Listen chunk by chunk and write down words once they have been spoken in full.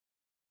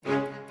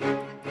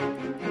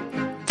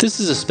This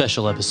is a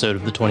special episode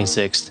of the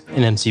 26th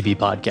and MCB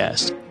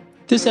podcast.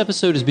 This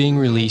episode is being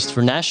released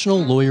for National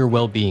Lawyer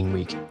Wellbeing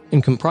Week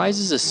and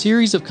comprises a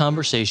series of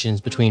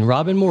conversations between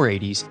Robynn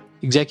Moraites,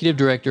 Executive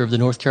Director of the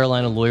North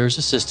Carolina Lawyers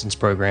Assistance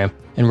Program,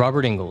 and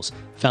Robert Ingalls,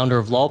 founder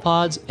of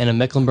LawPods and a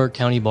Mecklenburg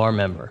County Bar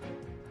member.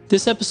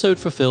 This episode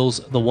fulfills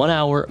the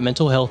 1-hour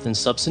mental health and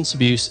substance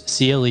abuse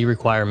CLE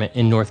requirement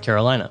in North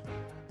Carolina.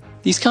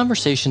 These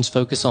conversations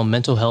focus on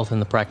mental health in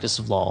the practice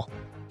of law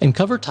and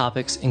cover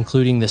topics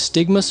including the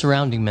stigma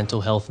surrounding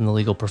mental health in the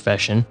legal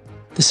profession,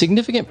 the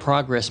significant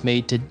progress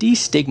made to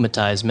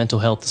destigmatize mental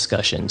health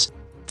discussions,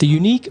 the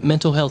unique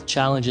mental health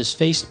challenges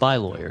faced by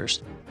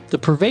lawyers, the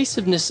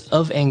pervasiveness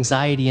of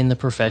anxiety in the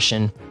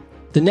profession,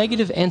 the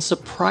negative and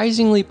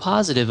surprisingly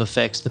positive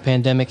effects the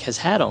pandemic has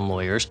had on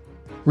lawyers,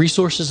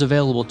 resources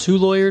available to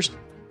lawyers,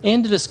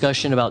 and a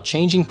discussion about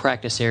changing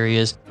practice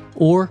areas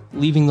or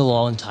leaving the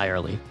law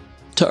entirely.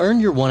 To earn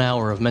your 1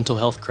 hour of mental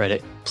health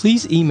credit,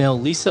 please email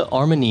Lisa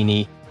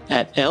Armanini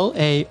at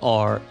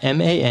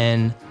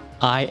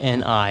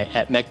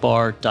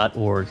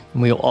larmanini@mecbar.org.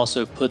 And we'll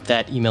also put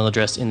that email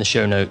address in the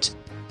show notes.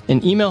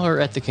 And email her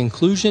at the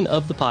conclusion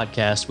of the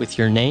podcast with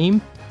your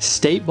name,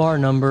 state bar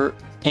number,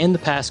 and the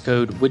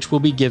passcode, which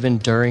will be given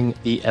during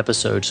the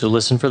episode. So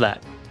listen for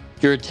that.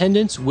 Your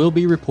attendance will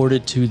be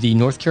reported to the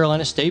North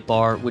Carolina State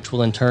Bar, which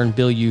will in turn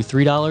bill you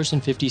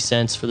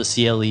 $3.50 for the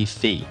CLE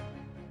fee.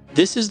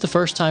 This is the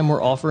first time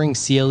we're offering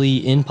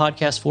CLE in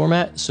podcast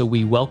format, so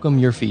we welcome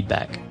your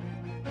feedback.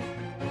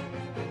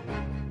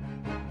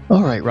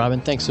 All right,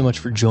 Robynn, thanks so much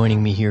for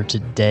joining me here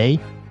today.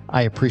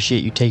 I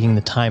appreciate you taking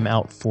the time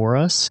out for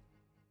us.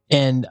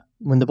 And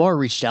when the bar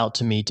reached out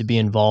to me to be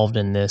involved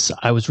in this,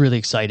 I was really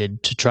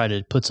excited to try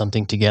to put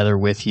something together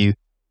with you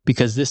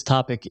because this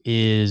topic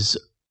is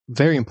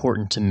very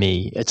important to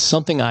me. It's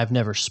something I've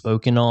never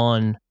spoken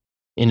on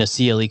in a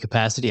CLE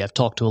capacity. I've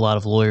talked to a lot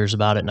of lawyers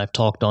about it, and I've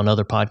talked on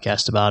other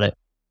podcasts about it.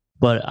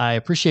 But I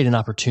appreciate an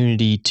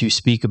opportunity to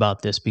speak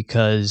about this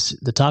because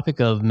the topic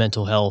of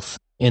mental health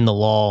in the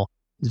law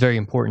is very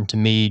important to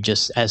me,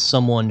 just as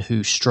someone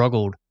who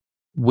struggled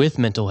with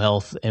mental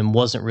health and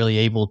wasn't really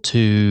able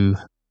to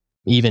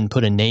even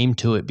put a name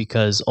to it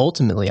because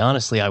ultimately,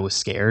 honestly, I was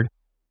scared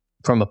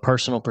from a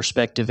personal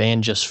perspective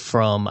and just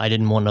from I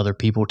didn't want other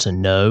people to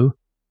know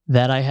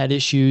that I had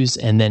issues.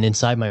 And then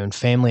inside my own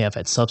family, I've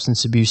had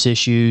substance abuse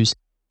issues.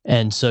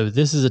 And so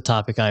this is a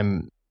topic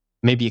I'm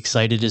maybe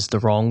excited is the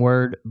wrong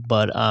word,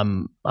 but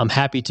I'm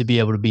happy to be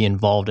able to be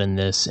involved in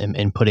this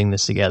and putting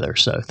this together.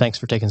 So thanks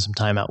for taking some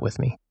time out with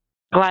me.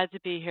 Glad to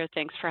be here.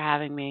 Thanks for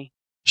having me.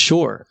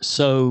 Sure.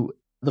 So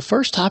the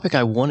first topic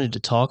I wanted to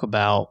talk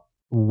about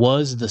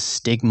was the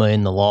stigma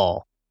in the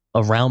law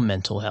around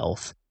mental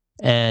health.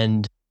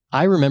 And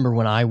I remember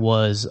when I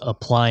was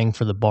applying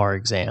for the bar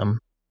exam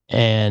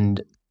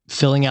and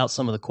filling out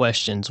some of the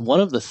questions, one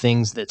of the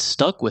things that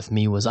stuck with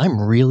me was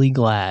I'm really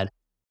glad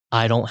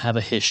I don't have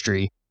a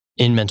history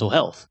in mental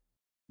health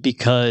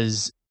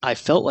because I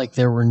felt like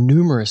there were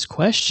numerous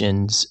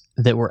questions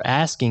that were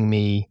asking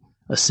me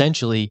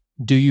essentially,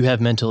 do you have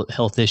mental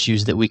health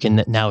issues that we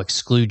can now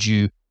exclude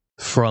you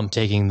from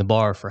taking the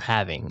bar for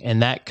having?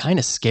 And that kind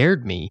of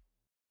scared me.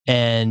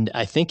 And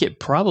I think it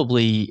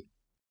probably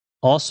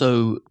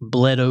also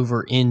bled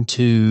over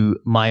into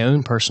my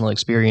own personal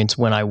experience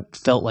when I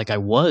felt like I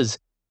was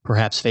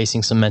perhaps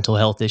facing some mental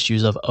health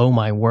issues of, oh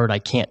my word, I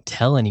can't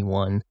tell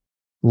anyone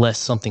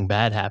lest something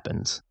bad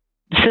happens.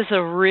 This is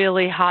a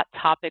really hot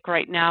topic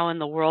right now in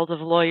the world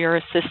of lawyer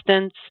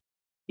assistance.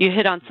 You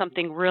hit on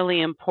something really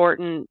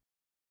important.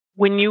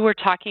 When you were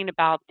talking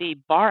about the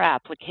bar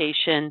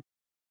application,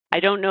 I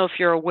don't know if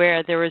you're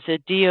aware, there was a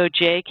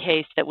DOJ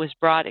case that was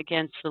brought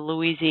against the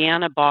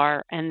Louisiana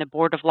Bar and the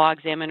Board of Law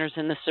Examiners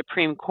in the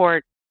Supreme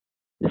Court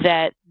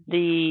that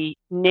the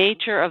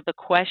nature of the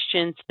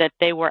questions that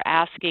they were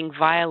asking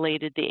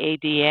violated the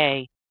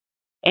ADA.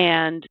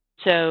 And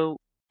so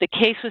the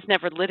case was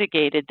never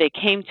litigated. They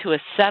came to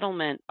a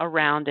settlement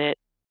around it,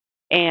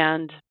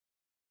 and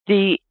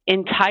the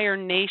entire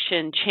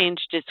nation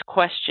changed its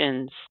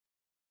questions.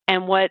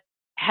 And what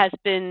has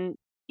been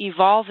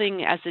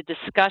evolving as a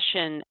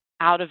discussion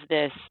out of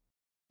this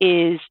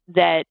is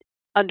that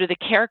under the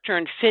character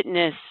and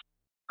fitness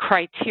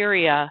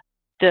criteria,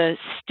 the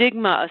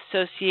stigma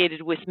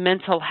associated with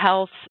mental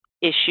health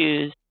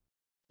issues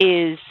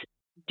is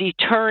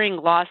deterring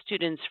law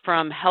students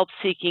from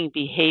help-seeking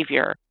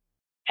behavior.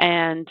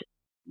 And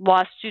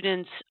law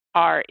students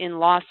are in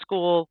law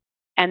school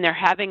and they're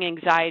having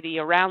anxiety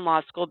around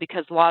law school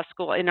because law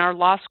school, in our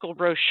law school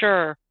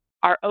brochure,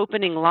 our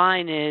opening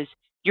line is,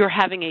 you're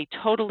having a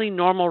totally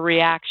normal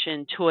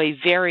reaction to a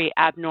very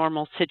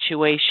abnormal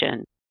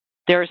situation.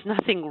 There is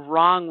nothing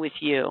wrong with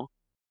you.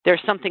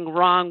 There's something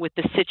wrong with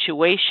the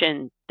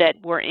situation that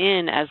we're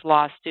in as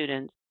law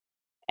students.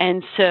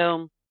 And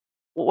so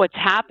what's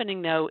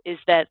happening, though, is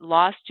that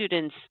law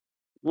students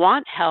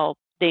want help,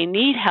 they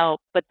need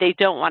help, but they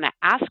don't want to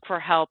ask for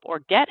help or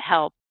get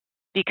help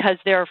because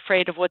they're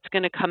afraid of what's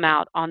going to come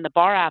out on the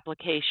bar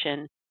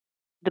application.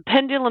 the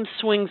pendulum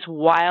swings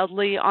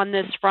wildly on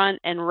this front,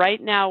 and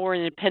right now we're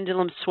in a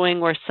pendulum swing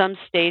where some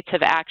states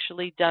have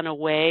actually done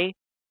away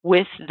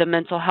with the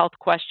mental health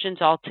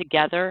questions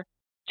altogether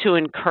to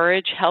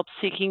encourage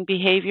help-seeking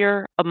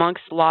behavior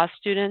amongst law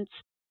students.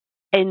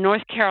 In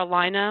North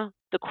Carolina,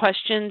 the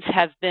questions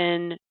have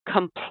been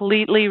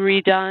completely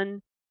redone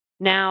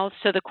now.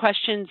 So the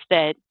questions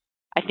that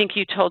I think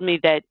you told me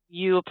that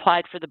you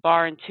applied for the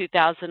bar in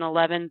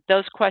 2011,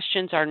 those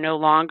questions are no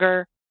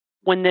longer.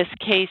 When this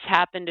case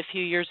happened a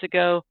few years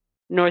ago,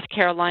 North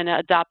Carolina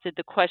adopted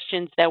the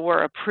questions that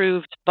were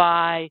approved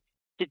by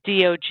the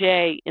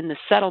DOJ in the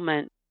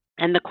settlement,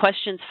 and the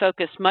questions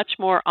focus much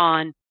more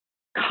on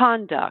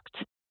conduct.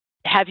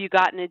 Have you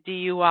gotten a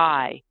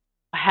DUI?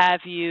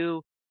 Have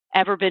you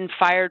ever been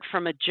fired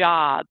from a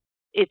job?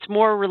 It's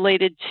more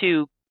related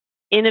to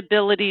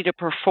inability to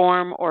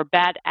perform or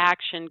bad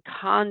action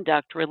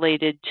conduct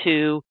related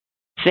to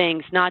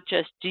things, not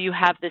just do you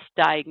have this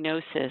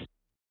diagnosis.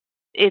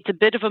 It's a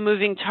bit of a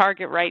moving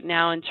target right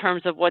now in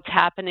terms of what's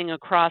happening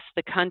across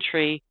the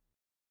country,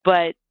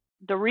 but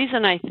the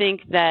reason I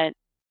think that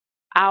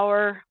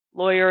our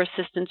lawyer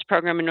assistance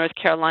program in North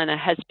Carolina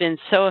has been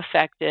so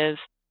effective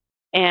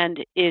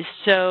and is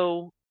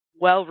so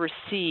well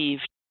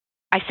received.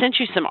 I sent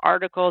you some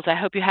articles. I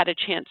hope you had a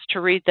chance to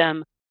read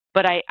them,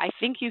 but I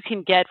think you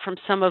can get from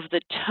some of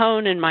the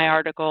tone in my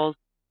articles,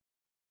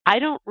 I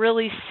don't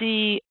really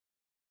see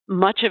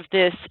much of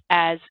this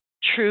as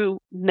true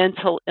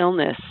mental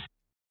illness.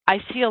 I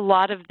see a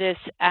lot of this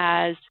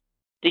as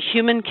the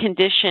human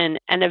condition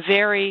and a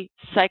very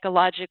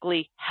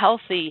psychologically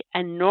healthy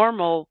and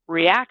normal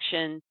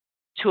reaction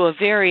to a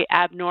very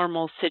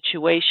abnormal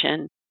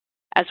situation.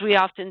 As we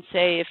often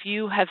say, if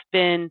you have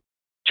been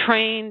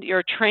trained, you're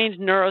a trained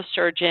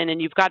neurosurgeon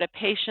and you've got a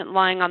patient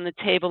lying on the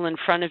table in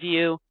front of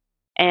you,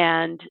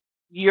 and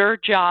your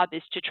job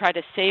is to try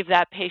to save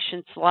that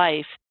patient's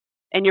life,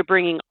 and you're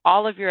bringing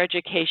all of your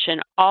education,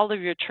 all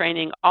of your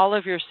training, all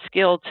of your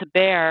skill to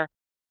bear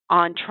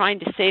on trying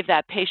to save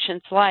that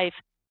patient's life,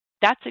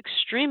 that's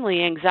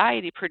extremely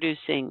anxiety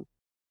producing.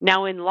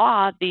 Now in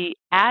law, the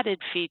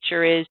added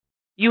feature is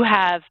you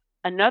have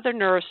another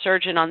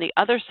neurosurgeon on the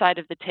other side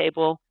of the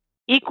table,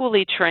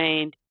 equally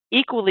trained,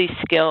 equally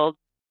skilled,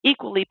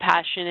 equally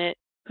passionate,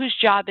 whose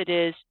job it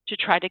is to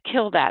try to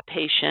kill that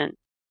patient.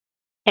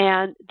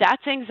 And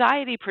that's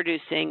anxiety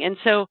producing. And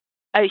so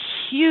a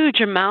huge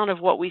amount of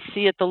what we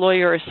see at the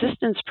Lawyer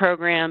Assistance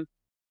Program,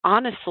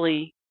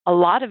 honestly, a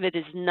lot of it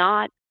is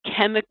not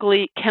chemical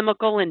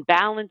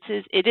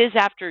imbalances. It is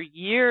after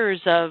years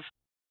of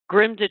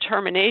grim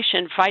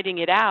determination fighting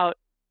it out,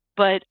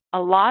 but a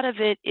lot of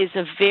it is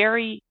a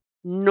very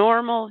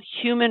normal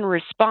human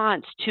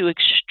response to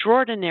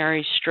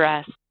extraordinary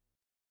stress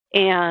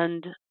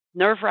and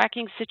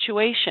nerve-wracking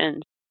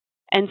situations.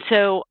 And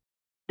so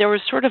there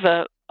was sort of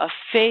a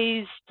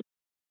phased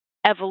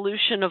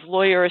evolution of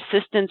lawyer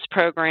assistance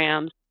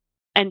programs.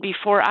 And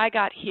before I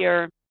got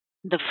here,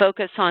 the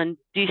focus on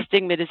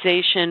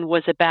destigmatization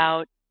was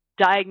about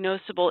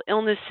diagnosable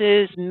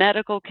illnesses,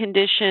 medical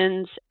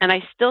conditions, and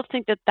I still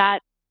think that that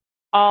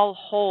all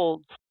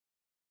holds.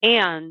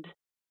 And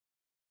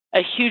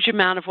a huge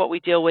amount of what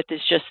we deal with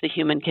is just the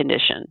human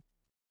condition.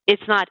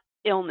 It's not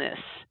illness,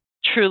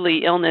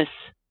 truly illness.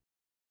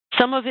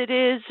 Some of it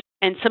is,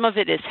 and some of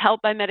it is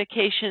helped by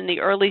medication in the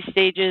early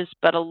stages,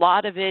 but a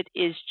lot of it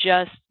is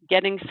just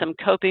getting some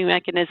coping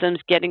mechanisms,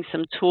 getting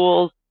some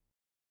tools,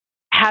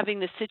 having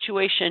the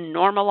situation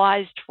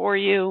normalized for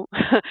you,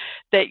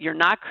 that you're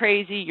not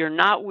crazy, you're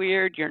not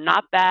weird, you're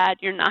not bad,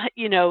 you're not,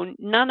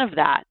 none of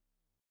that.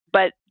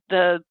 But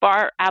the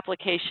bar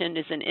application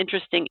is an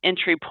interesting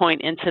entry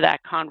point into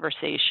that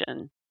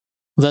conversation.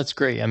 Well, that's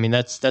great. I mean,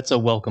 that's a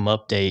welcome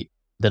update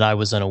that I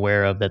was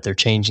unaware of, that they're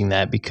changing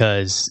that,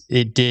 because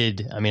it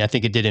did. I mean, I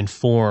think it did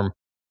inform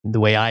the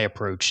way I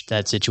approached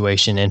that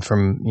situation. And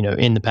from,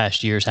 in the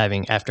past years,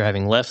 after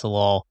having left the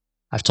law,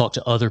 I've talked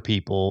to other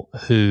people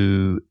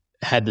who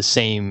had the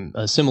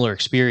similar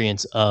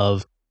experience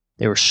of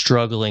they were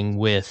struggling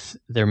with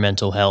their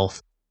mental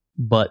health,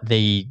 but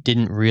they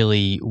didn't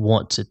really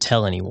want to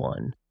tell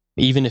anyone,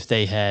 even if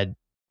they had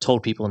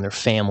told people in their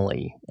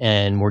family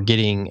and were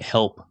getting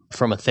help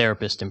from a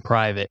therapist in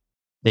private.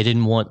 They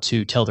didn't want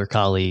to tell their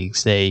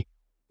colleagues. They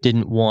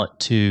didn't want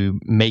to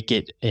make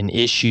it an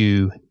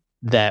issue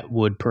that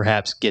would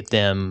perhaps get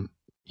them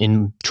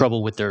in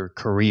trouble with their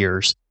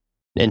careers.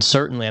 And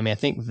certainly, I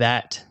think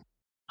that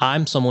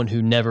I'm someone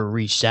who never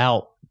reached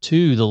out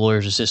to the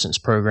Lawyer's Assistance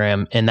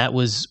Program, and that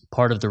was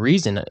part of the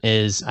reason.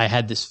 Is I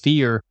had this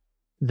fear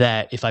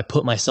that if I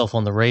put myself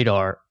on the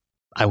radar,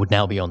 I would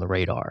now be on the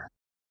radar.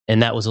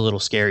 And that was a little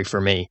scary for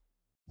me.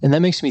 And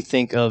that makes me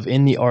think of,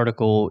 in the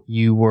article,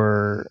 you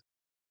were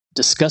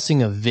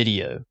discussing a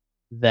video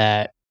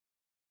that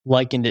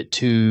likened it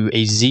to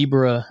a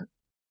zebra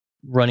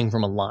running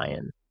from a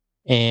lion.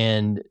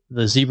 And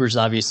the zebra's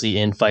obviously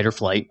in fight or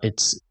flight.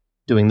 It's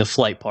doing the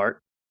flight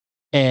part.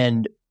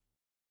 And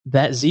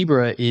that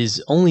zebra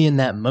is only in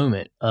that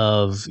moment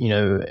of,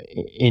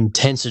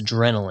 intense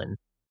adrenaline.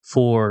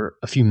 for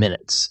a few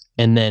minutes,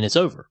 and then it's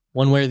over.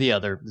 One way or the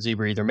other, the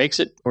zebra either makes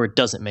it or it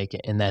doesn't make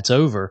it, and that's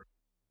over.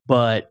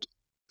 But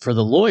for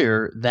the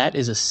lawyer, that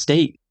is a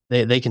state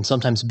they can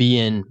sometimes be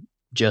in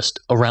just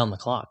around the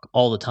clock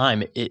all the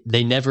time.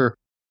 They never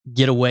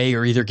get away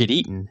or either get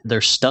eaten. They're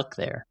stuck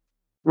there.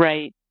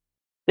 Right.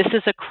 This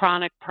is a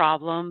chronic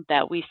problem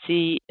that we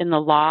see in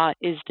the law,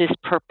 is this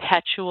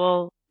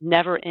perpetual,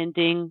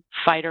 never-ending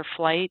fight or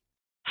flight.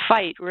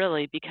 Fight,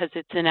 really, because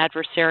it's an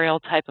adversarial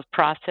type of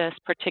process,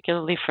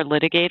 particularly for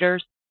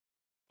litigators.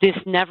 This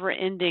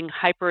never-ending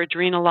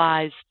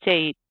hyperadrenalized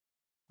state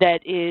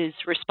that is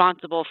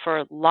responsible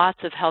for lots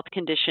of health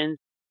conditions,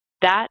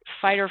 that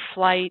fight or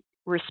flight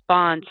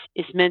response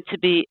is meant to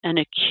be an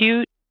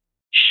acute,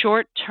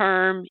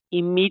 short-term,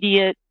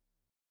 immediate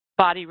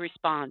body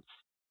response.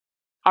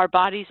 Our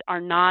bodies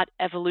are not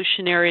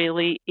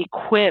evolutionarily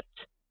equipped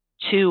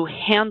to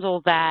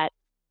handle that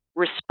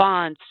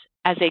response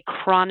as a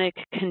chronic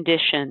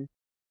condition.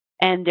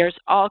 And there's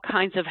all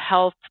kinds of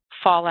health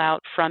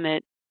fallout from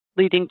it,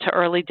 leading to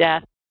early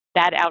death,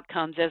 bad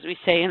outcomes, as we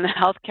say in the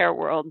healthcare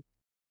world.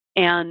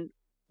 And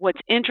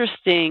what's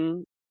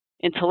interesting,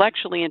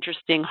 intellectually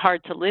interesting,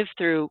 hard to live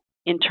through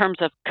in terms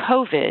of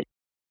COVID,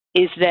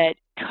 is that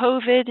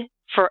COVID,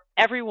 for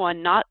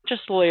everyone, not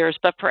just lawyers,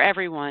 but for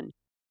everyone,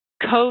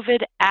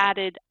 COVID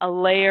added a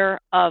layer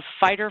of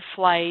fight or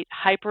flight,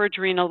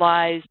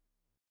 hyperadrenalized,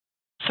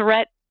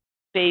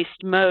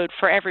 threat-based mode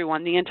for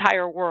everyone, the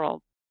entire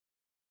world.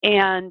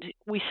 And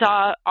we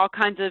saw all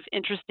kinds of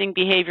interesting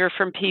behavior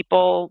from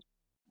people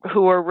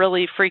who were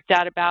really freaked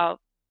out about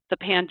the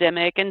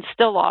pandemic and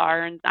still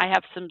are. And I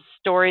have some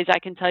stories I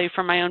can tell you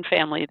from my own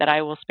family that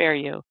I will spare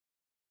you.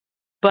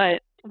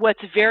 But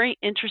what's very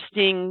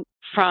interesting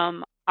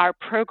from our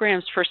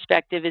program's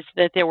perspective is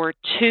that there were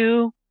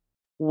two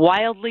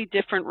wildly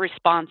different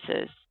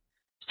responses.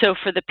 So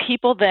for the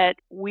people that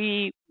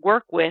we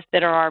work with,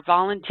 that are our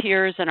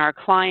volunteers and our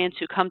clients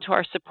who come to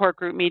our support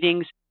group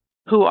meetings,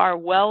 who are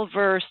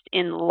well-versed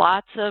in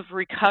lots of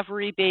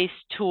recovery-based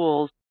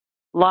tools,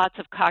 lots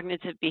of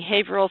cognitive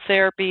behavioral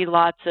therapy,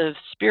 lots of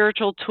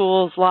spiritual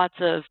tools, lots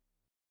of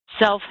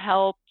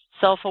self-help,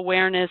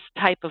 self-awareness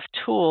type of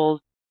tools,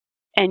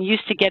 and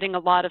used to getting a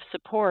lot of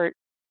support,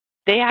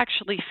 they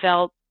actually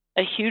felt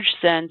a huge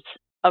sense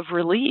of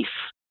relief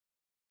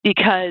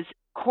because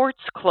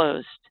courts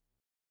closed.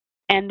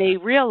 And they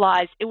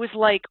realized, it was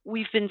like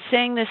we've been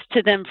saying this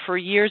to them for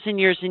years and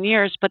years and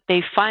years, but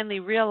they finally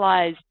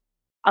realized,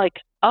 like,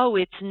 oh,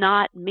 it's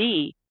not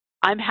me.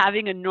 I'm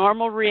having a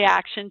normal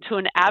reaction to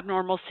an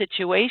abnormal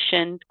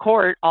situation,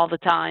 court, all the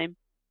time.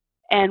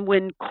 And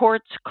when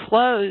courts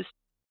closed,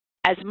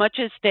 as much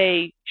as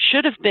they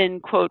should have been,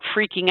 quote,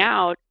 freaking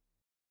out,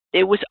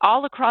 it was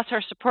all across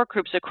our support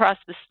groups across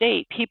the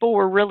state. People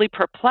were really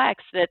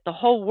perplexed that the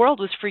whole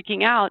world was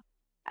freaking out,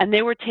 and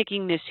they were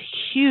taking this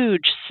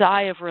huge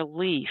sigh of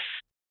relief.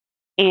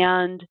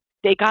 And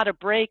they got a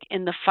break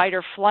in the fight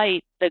or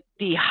flight,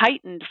 the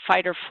heightened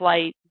fight or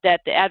flight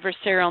that the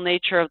adversarial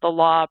nature of the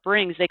law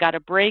brings. They got a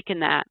break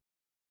in that.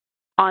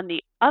 On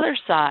the other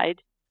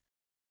side,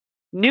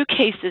 new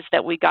cases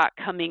that we got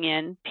coming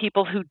in,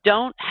 people who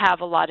don't have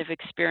a lot of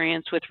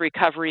experience with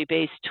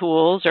recovery-based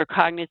tools or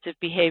cognitive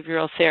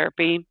behavioral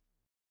therapy,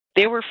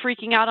 they were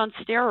freaking out on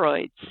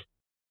steroids.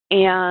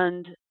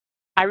 And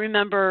I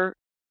remember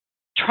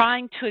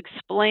trying to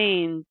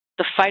explain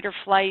the fight or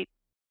flight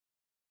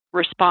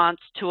response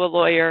to a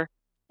lawyer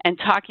and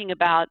talking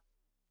about,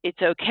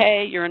 it's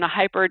okay, you're in a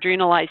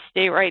hyperadrenalized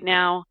state right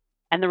now.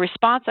 And the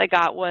response I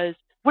got was,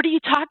 what are you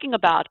talking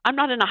about? I'm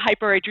not in a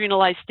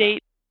hyperadrenalized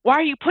state. Why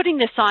are you putting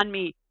this on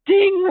me?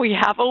 Ding, we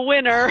have a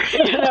winner.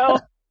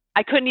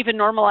 I couldn't even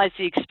normalize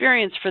the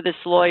experience for this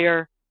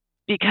lawyer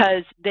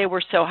because they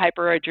were so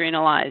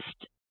hyperadrenalized.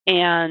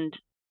 And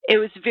it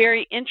was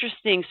very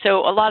interesting. So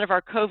a lot of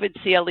our COVID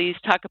CLEs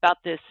talk about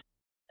this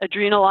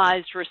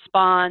adrenalized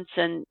response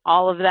and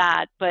all of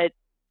that, but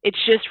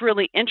it's just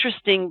really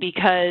interesting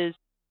because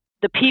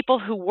the people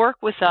who work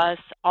with us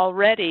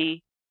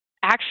already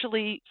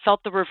actually felt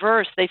the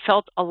reverse. They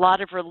felt a lot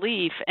of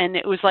relief, and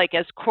it was like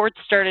as courts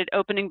started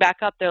opening back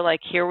up, they're like,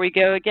 here we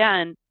go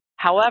again.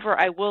 However,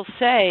 I will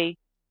say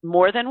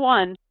more than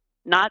one,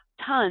 not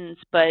tons,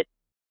 but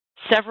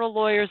several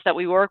lawyers that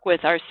we work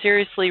with are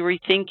seriously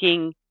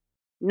rethinking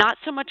not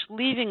so much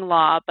leaving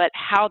law, but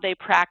how they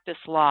practice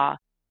law.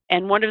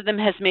 And one of them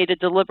has made a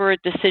deliberate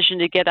decision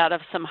to get out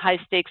of some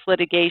high-stakes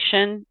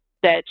litigation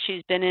that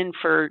she's been in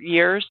for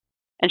years,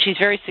 and she's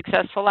very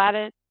successful at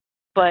it,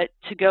 but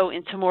to go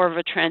into more of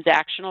a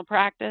transactional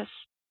practice.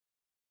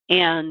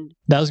 And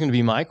that was going to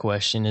be my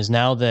question, is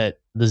now that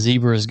the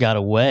zebras got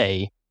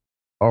away,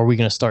 are we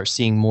going to start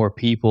seeing more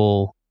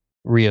people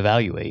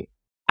reevaluate?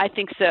 I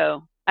think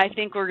so. I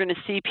think we're going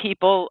to see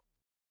people.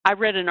 I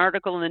read an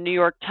article in the New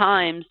York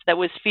Times that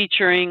was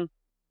featuring,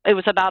 it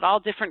was about all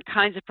different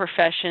kinds of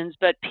professions,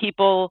 but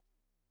people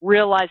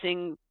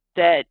realizing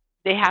that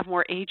they have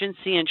more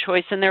agency and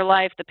choice in their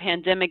life. The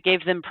pandemic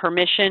gave them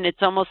permission.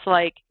 It's almost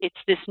like it's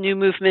this new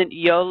movement,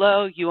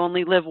 YOLO, you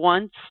only live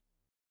once.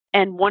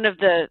 And one of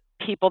the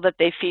people that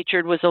they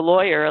featured was a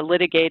lawyer, a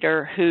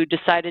litigator who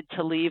decided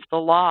to leave the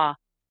law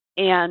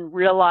and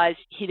realized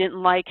he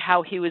didn't like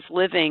how he was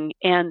living.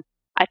 And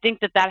I think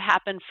that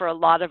happened for a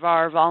lot of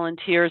our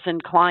volunteers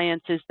and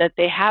clients, is that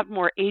they have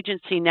more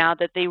agency now,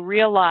 that they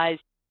realize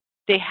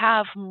they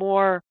have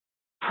more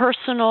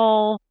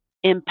personal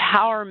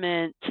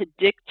empowerment to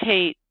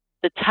dictate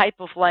the type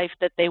of life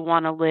that they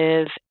want to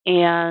live,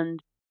 and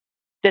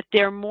that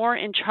they're more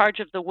in charge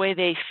of the way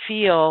they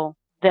feel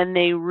than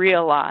they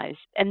realize,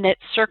 and that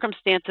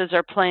circumstances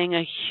are playing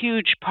a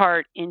huge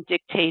part in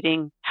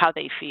dictating how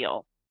they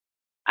feel.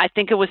 I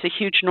think it was a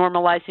huge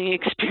normalizing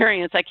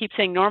experience. I keep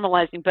saying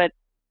normalizing, but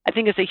I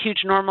think it's a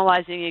huge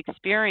normalizing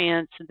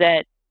experience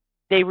that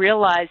they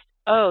realized,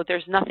 oh,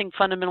 there's nothing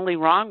fundamentally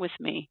wrong with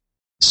me.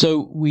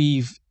 So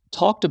we've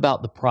talked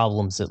about the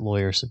problems that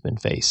lawyers have been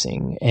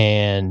facing,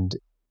 and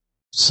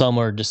some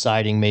are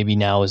deciding maybe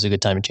now is a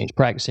good time to change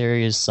practice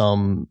areas,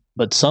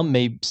 but some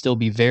may still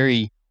be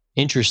very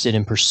interested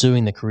in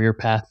pursuing the career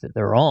path that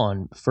they're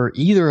on. For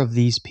either of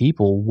these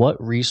people,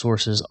 what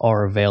resources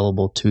are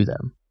available to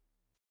them?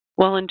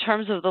 Well, in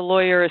terms of the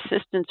lawyer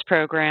assistance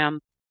program,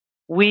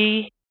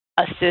 we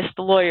assist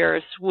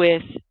lawyers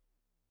with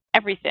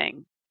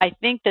everything. I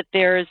think that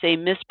there is a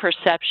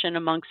misperception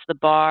amongst the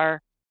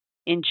bar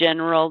in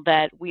general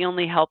that we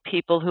only help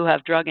people who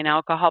have drug and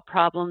alcohol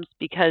problems,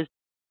 because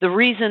the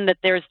reason that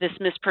there's this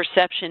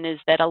misperception is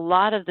that a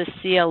lot of the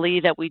CLE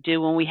that we do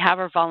when we have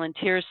our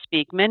volunteers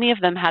speak, many of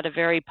them had a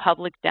very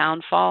public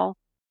downfall.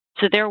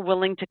 So they're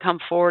willing to come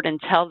forward and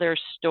tell their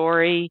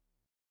story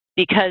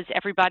because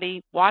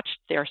everybody watched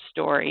their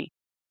story.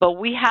 But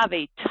we have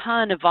a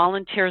ton of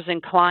volunteers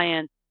and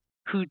clients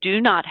who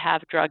do not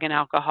have drug and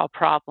alcohol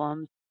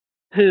problems,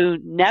 who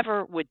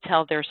never would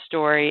tell their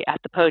story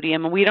at the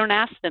podium, and we don't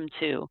ask them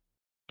to.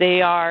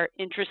 They are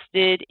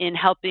interested in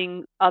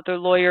helping other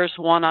lawyers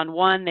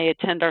one-on-one. They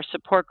attend our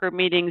support group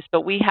meetings,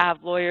 but we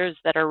have lawyers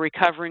that are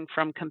recovering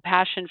from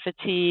compassion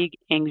fatigue,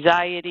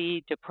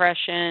 anxiety,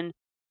 depression,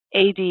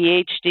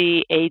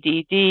 ADHD,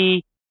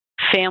 ADD,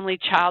 family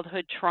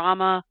childhood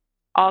trauma,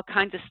 all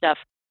kinds of stuff.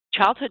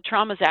 Childhood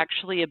trauma is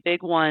actually a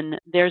big one.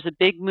 There's a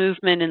big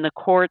movement in the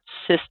court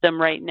system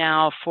right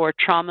now for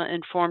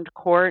trauma-informed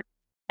court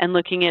and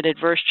looking at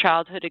adverse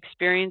childhood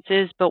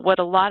experiences. But what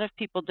a lot of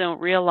people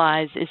don't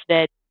realize is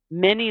that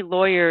many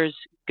lawyers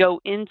go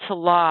into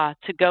law,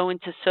 to go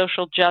into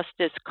social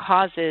justice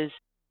causes,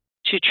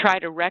 to try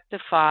to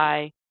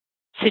rectify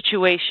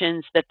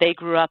situations that they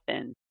grew up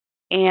in.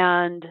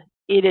 And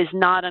it is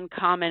not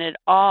uncommon at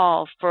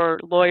all for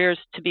lawyers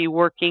to be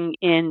working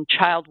in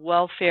child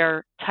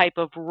welfare type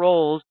of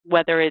roles,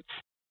 whether it's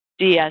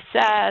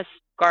DSS,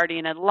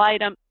 guardian ad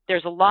litem.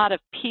 There's a lot of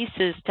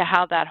pieces to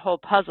how that whole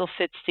puzzle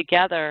fits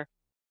together.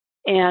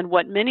 And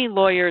what many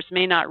lawyers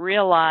may not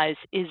realize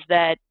is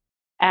that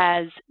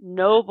as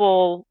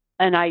noble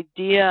an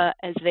idea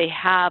as they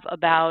have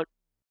about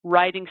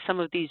righting some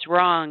of these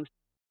wrongs,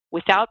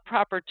 without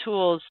proper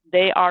tools,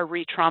 they are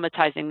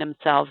re-traumatizing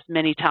themselves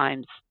many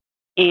times.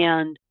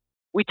 And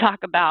we talk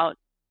about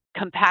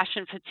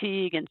compassion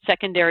fatigue and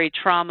secondary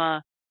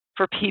trauma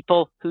for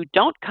people who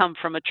don't come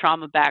from a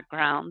trauma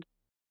background.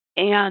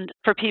 And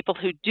for people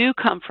who do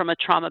come from a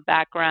trauma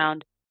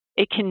background,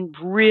 it can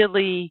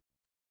really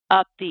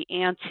up the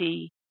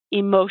ante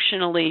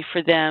emotionally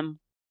for them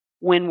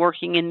when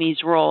working in these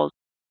roles.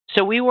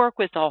 So we work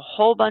with a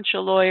whole bunch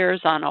of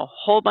lawyers on a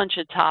whole bunch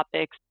of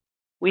topics.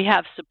 We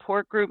have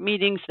support group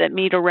meetings that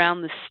meet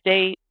around the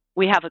state.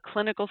 We have a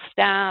clinical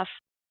staff.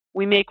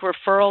 We make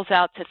referrals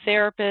out to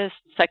therapists,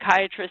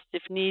 psychiatrists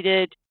if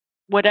needed,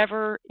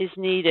 whatever is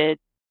needed.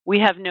 We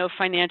have no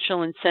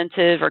financial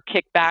incentive or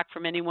kickback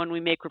from anyone we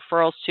make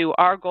referrals to.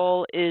 Our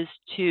goal is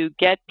to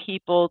get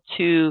people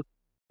to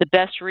the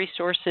best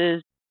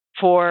resources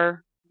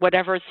for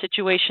whatever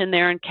situation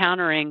they're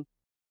encountering.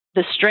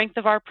 The strength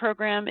of our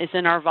program is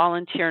in our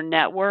volunteer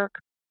network.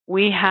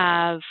 We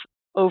have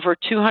over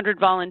 200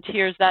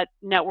 volunteers. That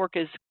network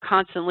is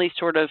constantly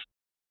sort of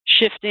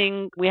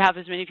shifting. We have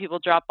as many people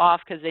drop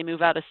off because they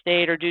move out of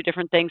state or do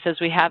different things as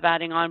we have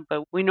adding on,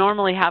 but we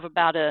normally have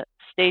about a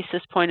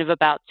stasis point of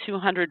about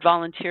 200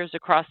 volunteers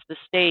across the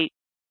state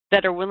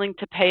that are willing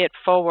to pay it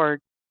forward.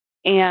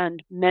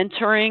 And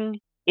mentoring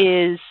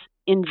is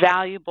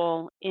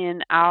invaluable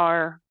in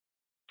our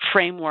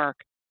framework.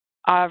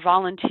 Our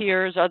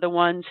volunteers are the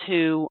ones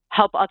who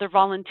help other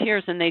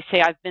volunteers, and they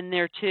say, I've been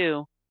there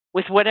too,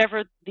 with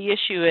whatever the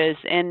issue is.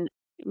 And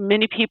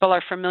many people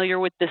are familiar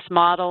with this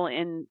model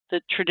in the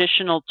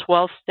traditional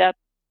 12-step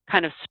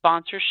kind of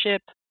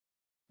sponsorship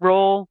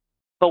role,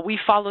 but we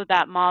follow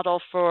that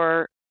model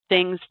for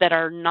things that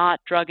are not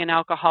drug and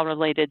alcohol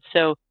related.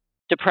 So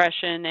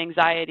depression,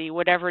 anxiety,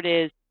 whatever it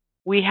is,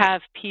 we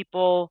have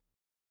people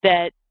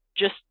that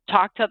just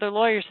talk to other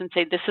lawyers and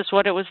say, this is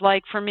what it was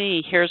like for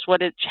me. Here's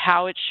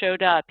how it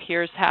showed up.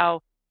 Here's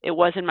how it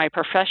was in my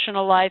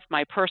professional life,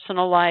 my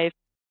personal life.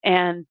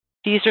 And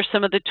these are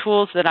some of the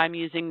tools that I'm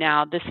using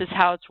now. This is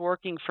how it's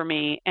working for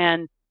me.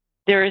 And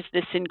there is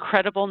this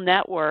incredible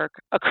network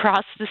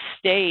across the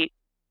state.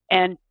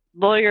 And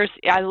lawyers,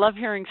 I love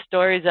hearing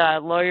stories,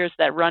 lawyers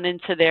that run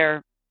into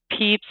their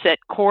peeps at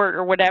court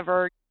or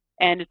whatever,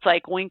 and it's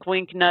like wink,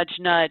 wink, nudge,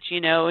 nudge.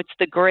 It's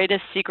the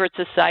greatest secret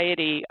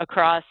society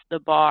across the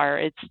bar.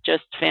 It's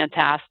just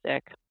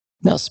fantastic.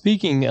 Now,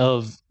 speaking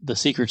of the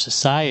secret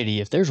society,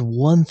 if there's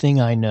one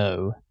thing I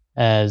know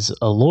as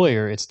a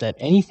lawyer, it's that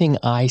anything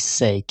I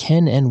say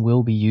can and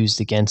will be used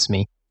against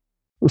me.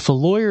 If a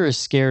lawyer is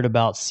scared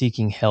about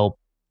seeking help,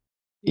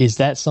 is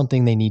that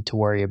something they need to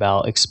worry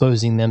about,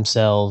 exposing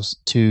themselves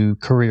to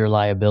career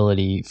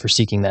liability for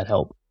seeking that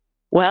help?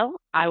 Well,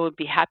 I would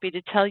be happy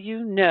to tell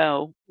you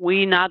no.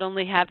 We not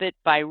only have it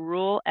by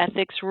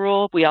ethics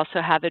rule, we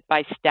also have it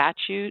by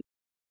statute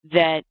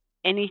that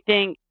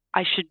anything,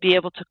 I should be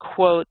able to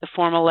quote the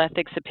formal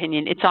ethics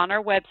opinion. It's on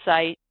our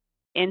website,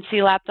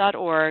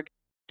 nclap.org.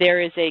 There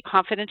is a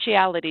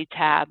confidentiality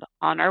tab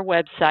on our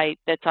website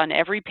that's on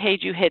every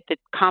page you hit. The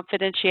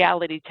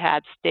confidentiality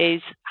tab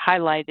stays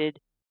highlighted.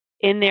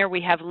 In there,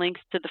 we have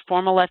links to the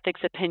formal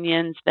ethics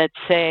opinions that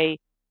say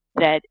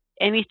that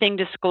anything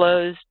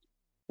disclosed,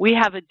 we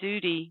have a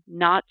duty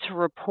not to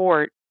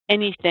report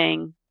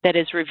anything that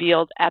is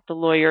revealed at the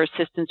Lawyer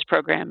Assistance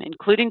Program,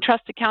 including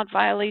trust account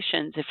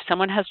violations. If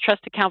someone has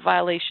trust account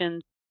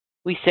violations,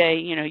 we say,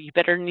 you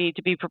better need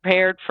to be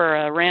prepared for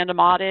a random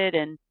audit,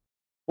 and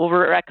we'll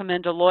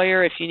recommend a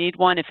lawyer if you need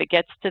one. If it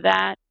gets to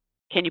that,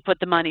 can you put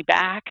the money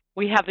back?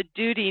 We have a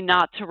duty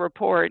not to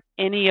report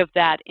any of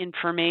that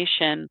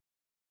information.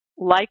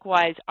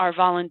 Likewise, our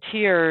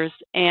volunteers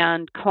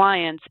and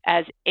clients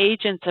as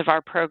agents of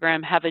our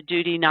program have a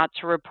duty not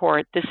to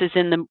report. This is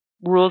in the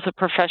rules of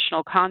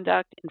professional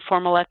conduct and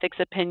formal ethics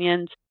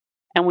opinions,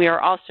 and we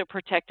are also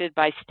protected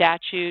by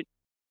statute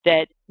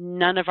that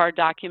none of our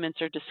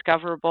documents are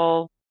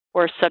discoverable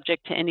or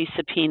subject to any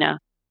subpoena.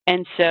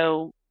 And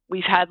so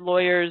we've had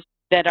lawyers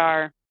that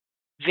are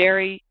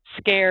very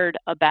scared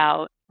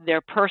about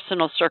their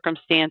personal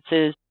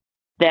circumstances,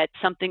 that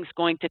something's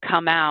going to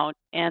come out,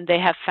 and they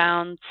have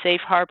found safe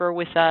harbor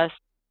with us.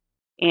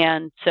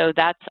 And so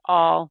that's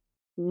all.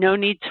 No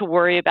need to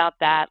worry about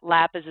that.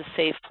 LAP is a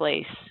safe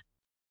place.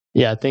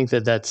 Yeah, I think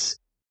that's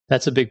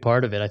a big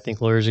part of it. I think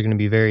lawyers are going to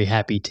be very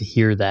happy to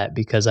hear that,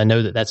 because I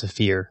know that that's a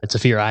fear. It's a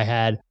fear I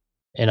had,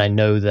 and I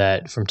know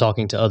that from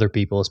talking to other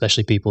people,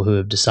 especially people who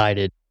have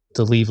decided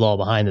to leave law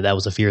behind, that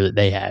was a fear that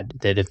they had,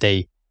 that if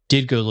they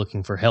did go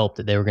looking for help,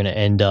 that they were going to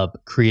end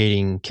up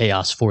creating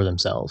chaos for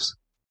themselves.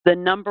 The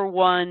number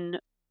one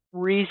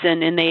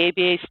reason in the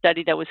ABA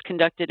study that was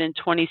conducted in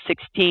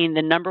 2016,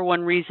 the number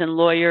one reason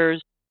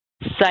lawyers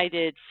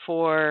cited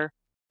for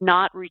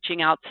not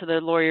reaching out to the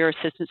lawyer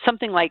assistant,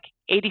 something like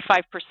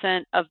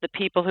 85% of the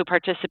people who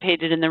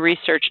participated in the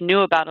research knew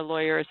about a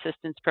lawyer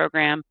assistance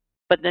program,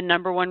 but the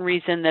number one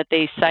reason that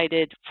they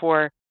cited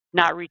for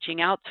not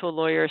reaching out to a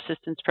lawyer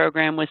assistance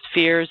program was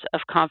fears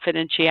of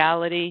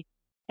confidentiality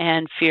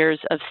and fears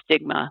of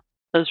stigma.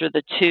 Those were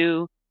the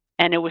two.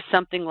 And it was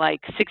something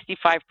like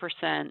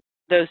 65%.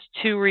 Those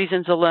two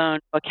reasons alone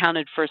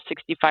accounted for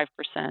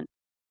 65%.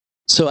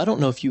 So I don't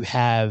know if you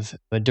have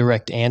a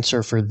direct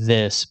answer for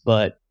this,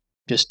 but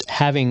just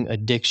having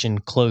addiction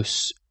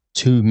close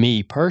to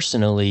me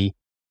personally,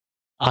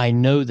 I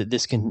know that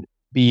this can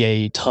be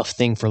a tough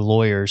thing for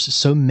lawyers.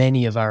 So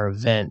many of our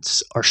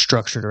events are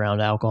structured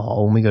around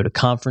alcohol. When we go to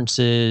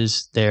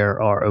conferences,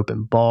 there are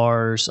open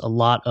bars. A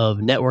lot of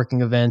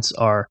networking events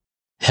are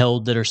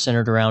held that are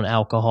centered around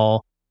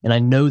alcohol. And I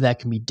know that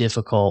can be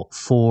difficult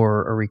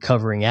for a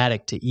recovering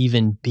addict to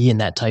even be in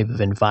that type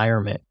of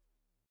environment.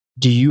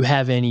 Do you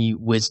have any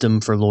wisdom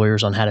for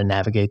lawyers on how to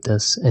navigate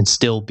this and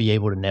still be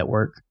able to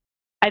network?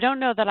 I don't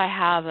know that I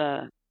have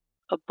a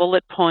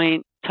bullet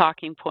point,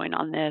 talking point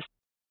on this.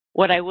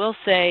 What I will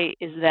say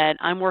is that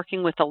I'm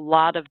working with a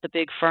lot of the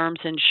big firms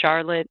in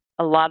Charlotte,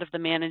 a lot of the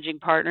managing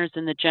partners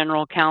and the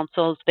general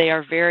counsels. They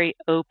are very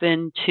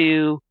open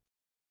to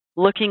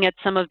looking at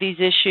some of these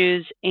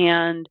issues,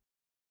 and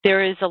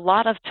there is a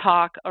lot of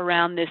talk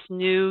around this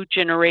new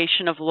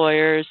generation of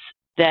lawyers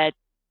that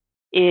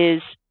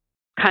is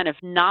kind of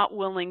not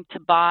willing to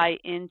buy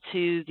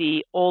into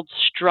the old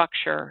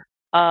structure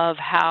of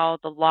how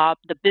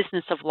the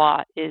business of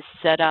law is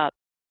set up.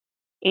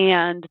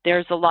 And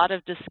there's a lot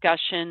of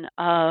discussion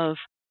of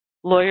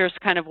lawyers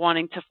kind of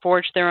wanting to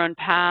forge their own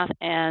path,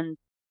 and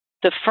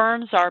the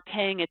firms are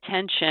paying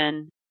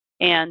attention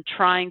and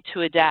trying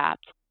to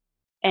adapt.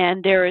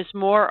 And there is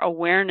more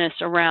awareness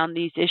around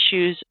these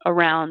issues,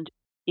 around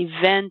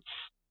events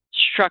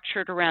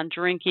structured around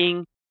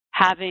drinking,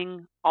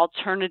 having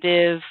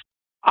alternative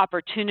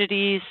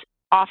opportunities,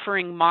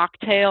 offering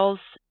mocktails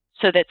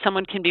so that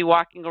someone can be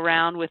walking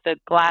around with a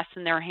glass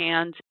in their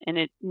hand and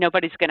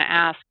nobody's going to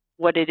ask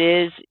what it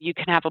is. You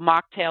can have a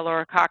mocktail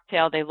or a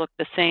cocktail. They look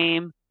the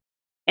same.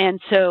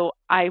 And so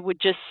I would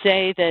just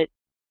say that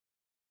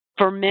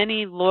for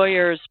many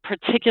lawyers,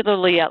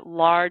 particularly at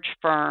large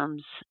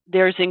firms,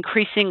 there's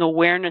increasing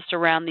awareness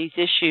around these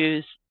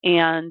issues.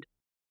 And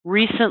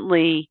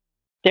recently,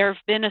 there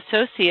have been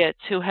associates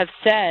who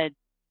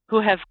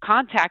have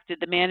contacted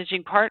the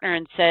managing partner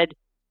and said,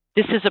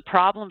 this is a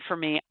problem for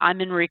me.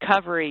 I'm in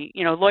recovery.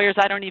 Lawyers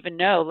I don't even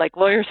know, like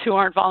lawyers who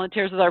aren't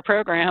volunteers with our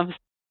program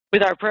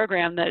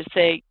that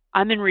say,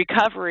 I'm in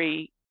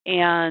recovery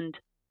and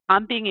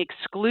I'm being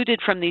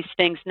excluded from these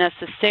things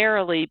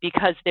necessarily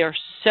because they're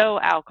so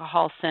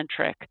alcohol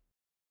centric.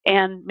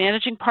 And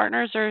managing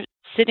partners are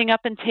sitting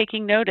up and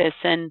taking notice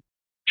and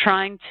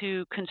trying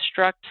to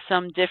construct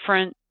some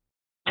different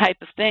type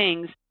of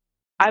things.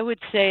 I would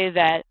say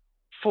that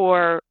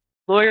for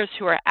lawyers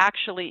who are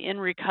actually in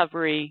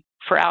recovery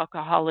for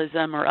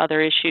alcoholism or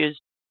other issues,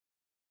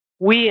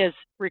 we as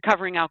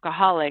recovering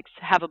alcoholics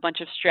have a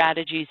bunch of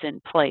strategies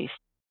in place.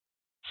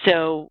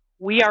 So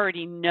we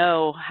already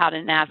know how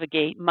to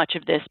navigate much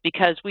of this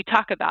because we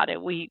talk about it.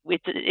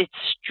 It's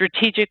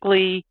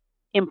strategically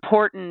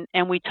important,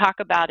 and we talk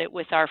about it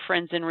with our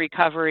friends in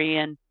recovery.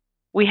 And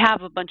we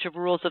have a bunch of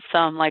rules of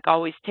thumb, like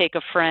always take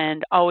a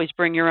friend, always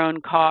bring your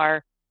own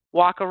car,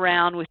 walk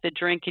around with a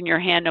drink in your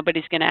hand.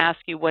 Nobody's going to ask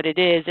you what it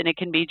is, and it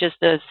can be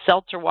just a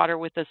seltzer water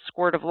with a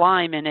squirt of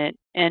lime in it,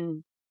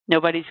 and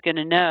nobody's going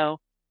to know.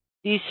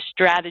 These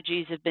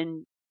strategies have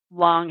been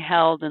long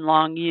held and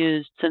long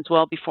used since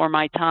well before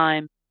my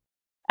time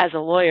as a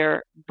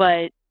lawyer.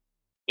 But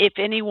if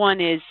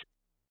anyone is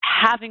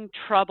having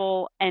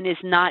trouble and is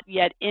not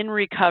yet in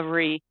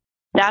recovery,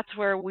 that's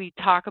where we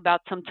talk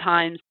about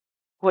sometimes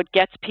what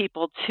gets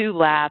people to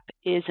lap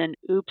is an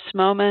oops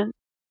moment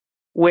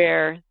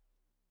where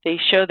they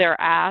show their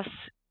ass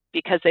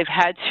because they've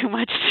had too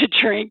much to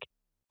drink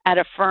at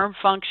a firm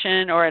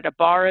function or at a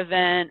bar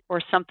event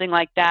or something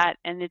like that.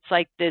 And it's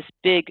like this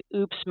big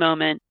oops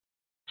moment.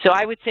 So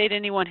I would say to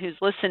anyone who's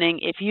listening,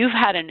 if you've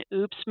had an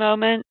oops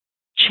moment,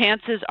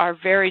 chances are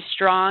very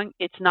strong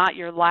it's not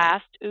your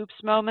last oops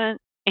moment,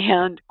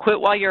 and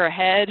quit while you're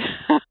ahead.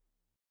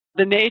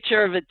 The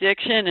nature of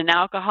addiction and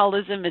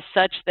alcoholism is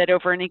such that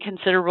over any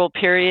considerable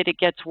period, it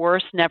gets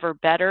worse, never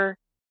better.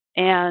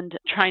 And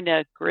trying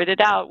to grit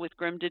it out with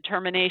grim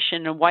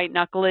determination and white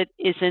knuckle it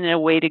isn't a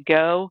way to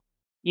go.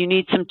 You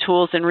need some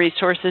tools and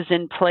resources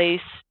in place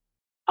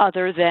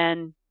other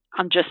than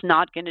I'm just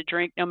not going to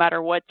drink no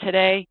matter what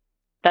today.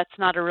 That's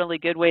not a really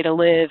good way to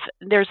live.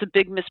 There's a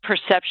big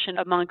misperception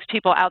amongst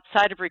people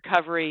outside of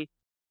recovery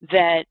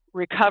that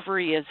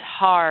recovery is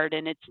hard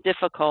and it's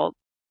difficult.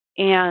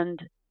 And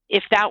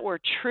if that were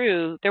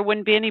true, there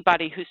wouldn't be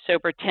anybody who's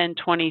sober 10,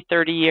 20,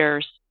 30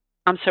 years.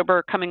 I'm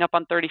sober coming up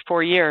on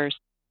 34 years.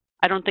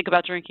 I don't think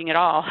about drinking at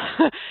all,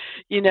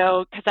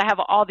 because I have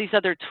all these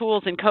other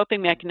tools and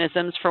coping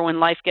mechanisms for when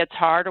life gets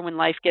hard or when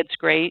life gets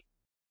great.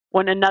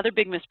 When another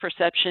big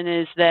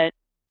misperception is that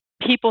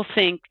people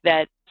think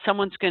that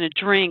someone's going to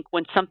drink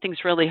when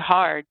something's really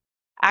hard.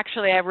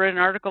 Actually, I wrote an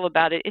article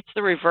about it. It's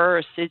the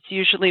reverse. It's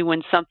usually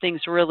when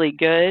something's really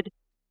good.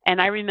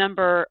 And I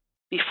remember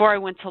before I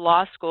went to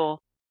law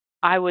school,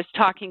 I was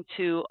talking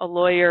to a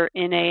lawyer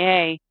in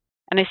AA,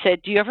 and I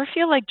said, do you ever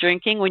feel like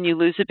drinking when you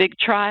lose a big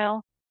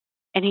trial?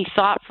 And he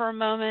thought for a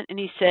moment, and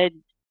he said,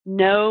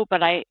 no,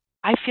 but I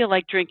feel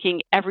like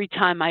drinking every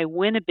time I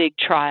win a big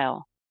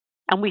trial.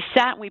 And we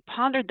sat and we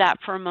pondered that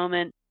for a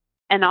moment,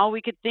 and all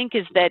we could think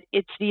is that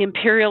it's the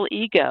imperial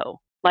ego.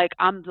 Like,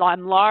 I'm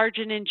large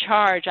and in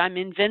charge. I'm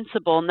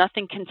invincible.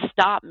 Nothing can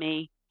stop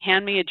me.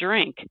 Hand me a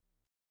drink.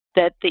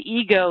 That the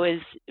ego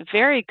is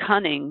very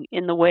cunning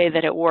in the way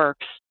that it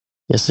works.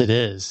 Yes, it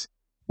is.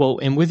 Well,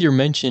 and with your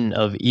mention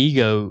of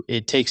ego,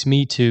 it takes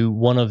me to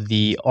one of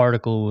the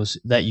articles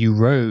that you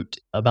wrote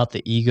about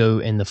the ego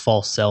and the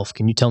false self.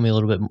 Can you tell me a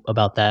little bit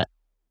about that?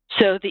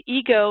 So the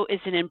ego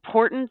is an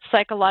important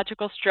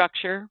psychological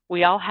structure.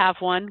 We all have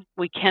one.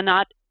 We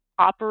cannot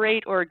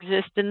operate or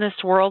exist in this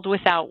world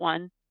without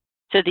one.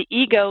 So the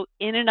ego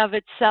in and of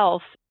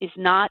itself is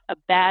not a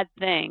bad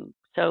thing.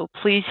 So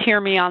please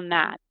hear me on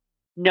that.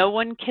 No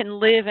one can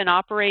live and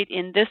operate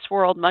in this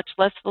world, much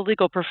less the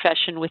legal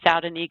profession,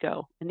 without an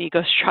ego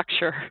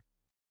structure.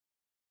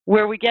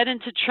 Where we get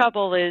into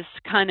trouble is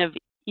kind of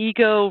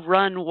ego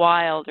run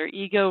wild or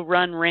ego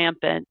run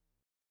rampant.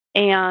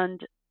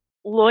 And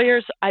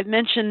lawyers, I've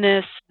mentioned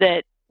this,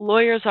 that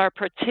lawyers are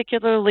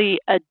particularly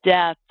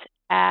adept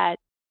at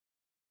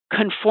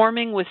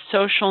conforming with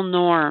social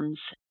norms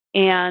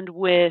and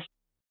with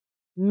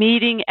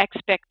meeting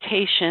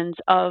expectations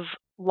of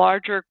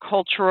larger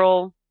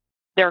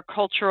their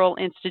cultural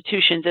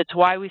institutions. It's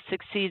why we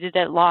succeeded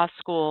at law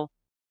school,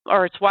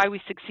 or it's why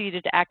we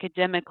succeeded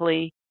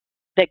academically,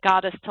 that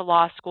got us to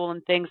law school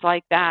and things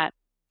like that.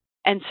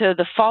 And so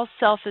the false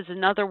self is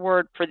another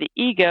word for the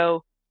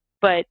ego,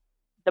 but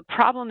the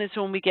problem is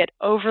when we get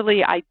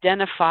overly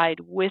identified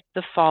with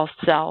the false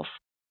self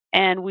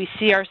and we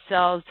see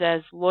ourselves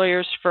as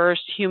lawyers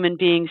first, human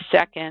beings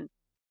second.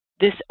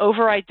 This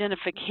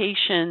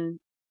over-identification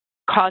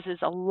causes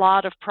a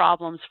lot of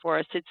problems for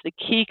us. It's the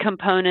key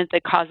component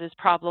that causes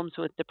problems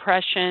with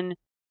depression.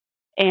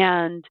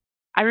 And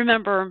I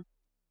remember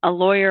a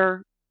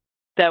lawyer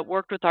that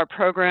worked with our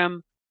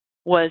program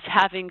was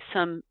having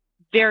some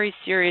very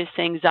serious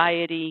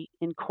anxiety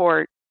in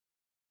court,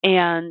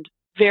 and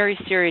very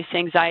serious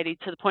anxiety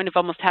to the point of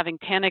almost having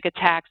panic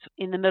attacks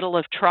in the middle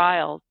of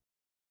trials.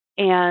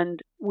 and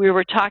we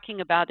were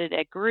talking about it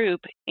at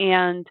group,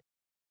 and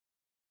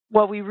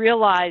what we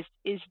realized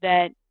is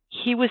that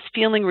he was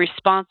feeling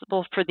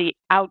responsible for the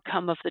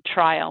outcome of the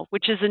trial,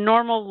 which is a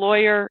normal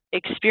lawyer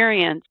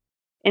experience.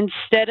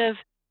 Instead of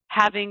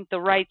having the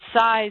right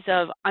size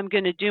of, I'm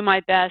going to do my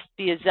best,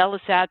 be a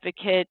zealous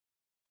advocate,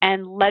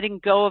 and letting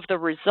go of the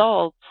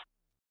results,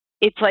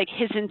 it's like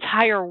his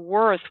entire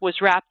worth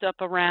was wrapped up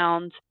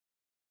around,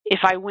 if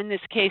I win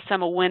this case,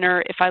 I'm a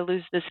winner. If I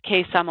lose this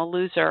case, I'm a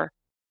loser.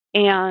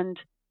 And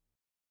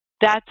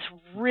that's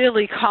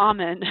really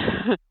common.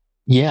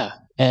 Yeah.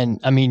 And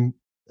I mean,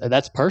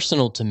 that's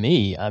personal to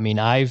me. I mean,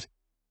 I've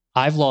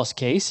lost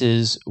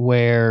cases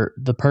where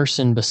the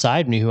person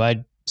beside me who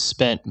I'd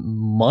spent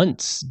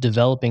months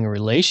developing a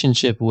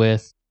relationship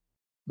with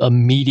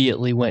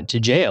immediately went to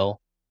jail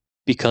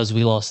because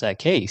we lost that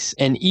case.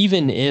 And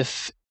even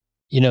if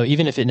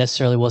it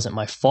necessarily wasn't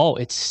my fault,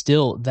 it's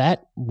still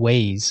that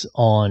weighs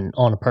on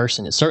a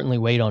person. It certainly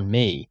weighed on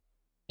me.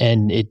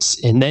 And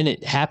then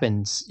it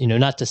happens,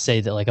 not to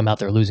say that like I'm out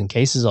there losing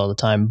cases all the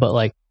time, but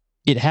like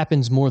it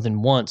happens more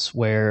than once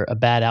where a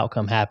bad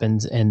outcome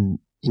happens, and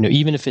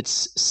even if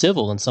it's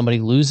civil and somebody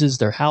loses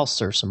their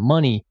house or some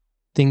money,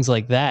 things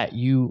like that,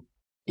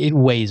 it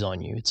weighs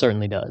on you. It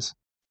certainly does.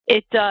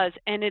 It does.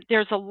 And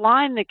there's a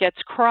line that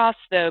gets crossed,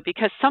 though,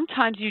 because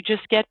sometimes you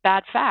just get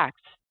bad facts.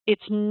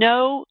 It's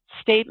no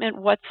statement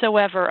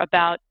whatsoever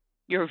about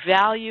your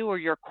value or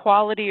your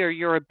quality or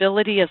your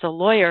ability as a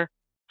lawyer.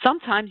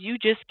 Sometimes you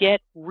just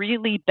get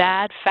really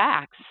bad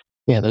facts.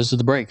 Yeah, those are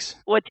the breaks.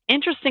 What's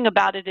interesting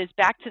about it is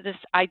back to this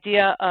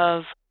idea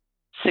of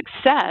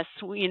success,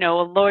 a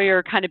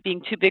lawyer kind of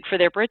being too big for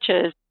their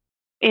britches.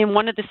 In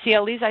one of the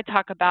CLEs I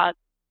talk about,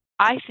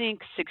 I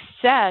think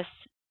success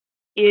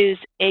is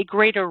a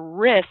greater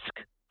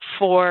risk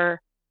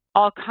for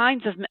all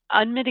kinds of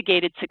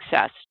unmitigated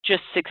success,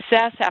 just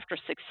success after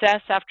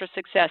success after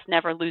success,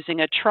 never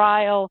losing a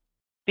trial,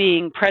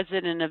 being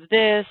president of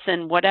this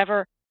and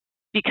whatever,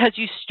 because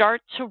you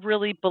start to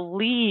really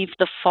believe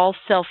the false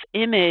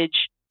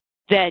self-image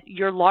that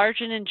you're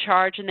large and in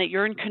charge and that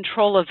you're in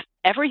control of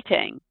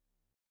everything.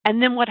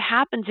 And then what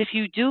happens if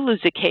you do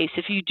lose a case,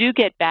 if you do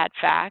get bad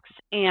facts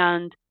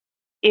and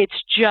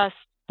it's just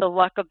the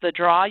luck of the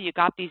draw, you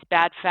got these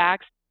bad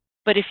facts.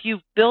 But if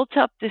you've built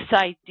up this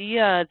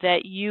idea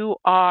that you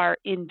are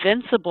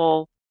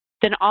invincible,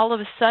 then all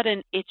of a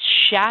sudden it's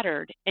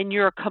shattered and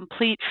you're a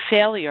complete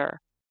failure.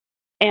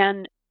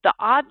 And the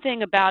odd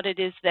thing about it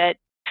is that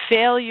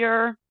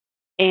failure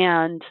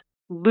and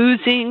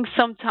losing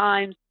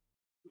sometimes,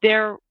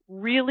 they're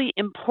really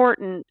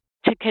important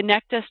to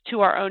connect us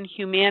to our own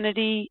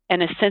humanity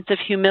and a sense of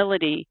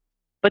humility.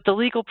 But the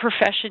legal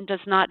profession does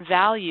not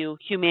value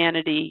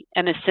humanity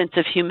and a sense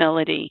of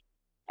humility.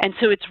 And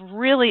so it's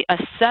really a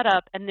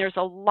setup, and there's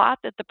a lot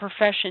that the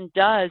profession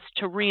does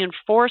to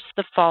reinforce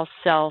the false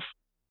self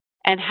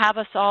and have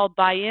us all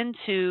buy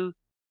into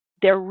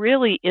they're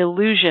really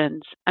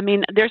illusions. I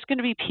mean, there's going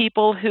to be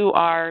people who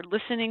are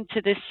listening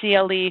to this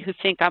CLE who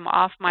think I'm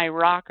off my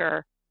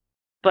rocker,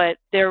 but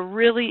they're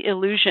really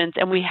illusions,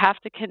 and we have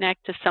to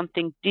connect to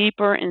something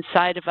deeper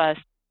inside of us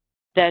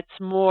that's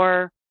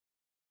more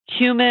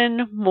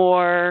human,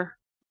 more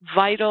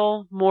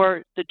vital,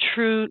 more the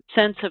true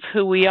sense of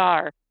who we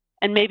are.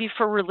 And maybe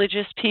for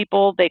religious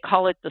people, they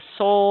call it the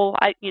soul.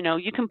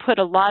 You can put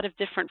a lot of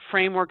different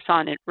frameworks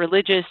on it: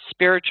 religious,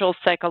 spiritual,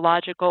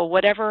 psychological,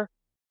 whatever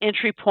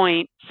entry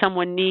point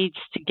someone needs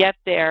to get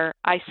there.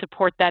 I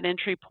support that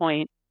entry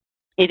point.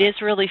 It is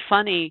really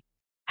funny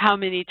how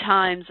many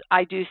times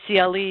I do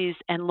CLEs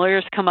and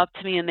lawyers come up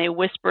to me and they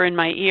whisper in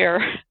my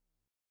ear,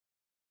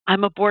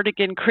 I'm a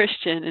born-again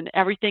Christian and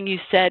everything you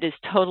said is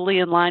totally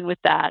in line with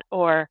that.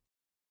 Or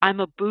I'm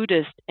a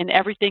Buddhist and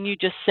everything you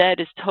just said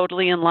is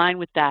totally in line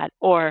with that.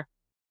 Or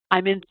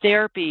I'm in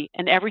therapy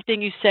and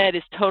everything you said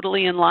is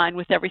totally in line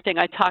with everything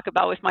I talk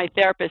about with my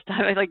therapist.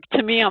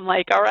 To me, I'm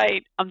like, all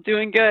right, I'm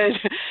doing good.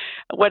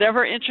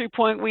 Whatever entry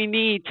point we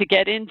need to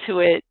get into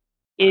it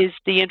is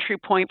the entry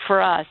point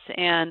for us.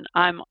 And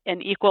I'm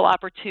an equal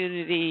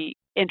opportunity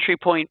entry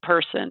point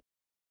person.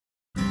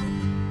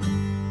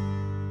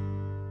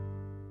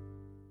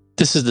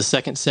 This is the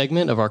second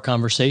segment of our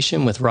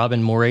conversation with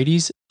Robynn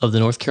Moraites of the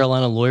North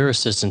Carolina Lawyer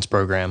Assistance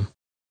Program.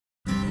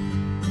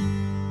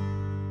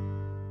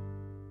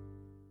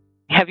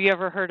 Have you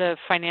ever heard of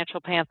Financial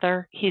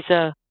Panther? He's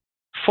a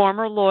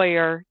former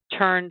lawyer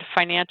turned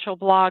financial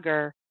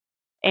blogger,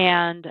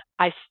 and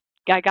I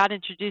got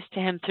introduced to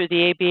him through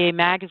the ABA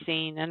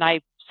magazine, and I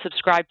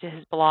subscribed to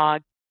his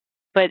blog.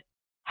 But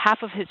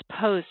half of his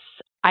posts,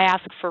 I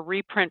ask for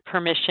reprint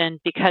permission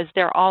because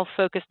they're all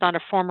focused on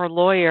a former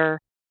lawyer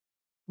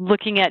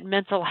looking at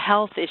mental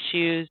health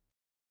issues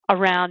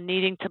around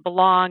needing to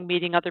belong,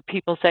 meeting other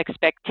people's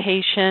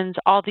expectations,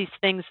 all these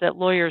things that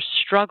lawyers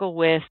struggle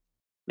with.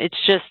 It's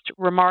just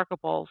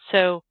remarkable.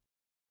 So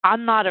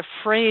I'm not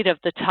afraid of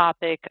the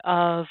topic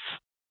of,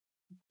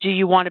 do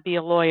you want to be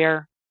a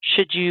lawyer?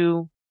 Should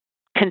you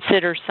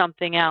consider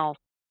something else?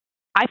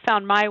 I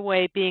found my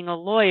way being a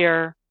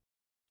lawyer.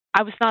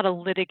 I was not a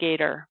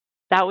litigator.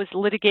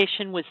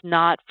 Litigation was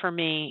not for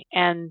me.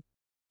 And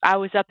I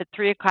was up at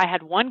 3 o'clock. I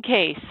had one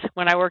case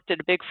when I worked at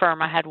a big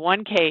firm. I had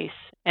one case,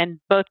 and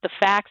both the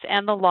facts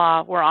and the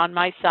law were on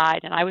my side.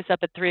 And I was up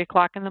at 3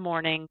 o'clock in the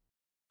morning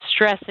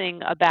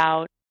stressing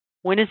about,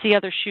 when is the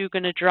other shoe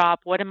going to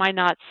drop? What am I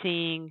not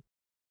seeing?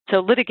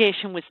 So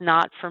litigation was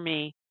not for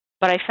me.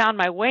 But I found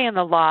my way in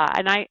the law,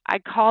 and I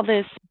call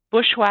this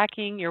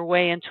bushwhacking your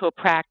way into a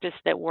practice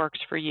that works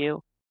for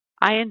you.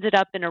 I ended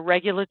up in a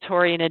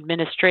regulatory and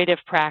administrative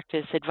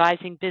practice,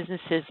 advising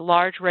businesses,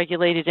 large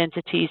regulated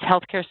entities,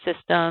 healthcare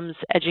systems,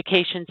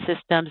 education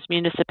systems,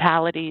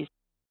 municipalities.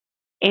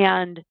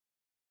 And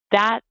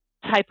that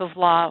type of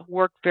law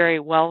worked very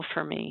well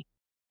for me.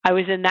 I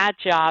was in that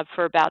job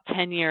for about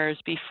 10 years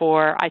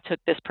before I took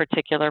this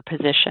particular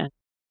position.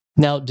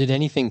 Now, did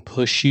anything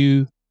push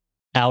you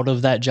out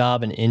of that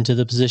job and into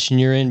the position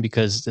you're in?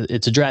 Because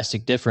it's a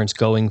drastic difference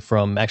going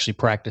from actually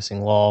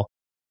practicing law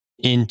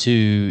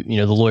into,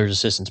 the lawyer's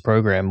assistance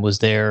program. Was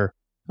there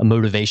a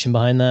motivation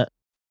behind that?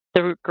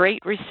 The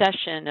Great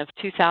Recession of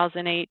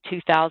 2008,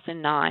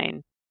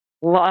 2009,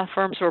 law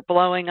firms were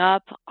blowing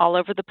up all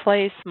over the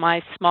place.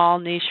 My small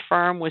niche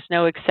firm was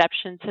no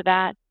exception to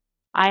that.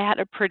 I had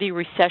a pretty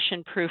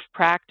recession-proof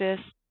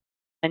practice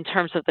in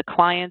terms of the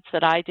clients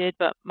that I did,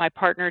 but my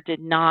partner did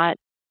not.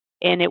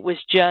 And it was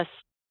just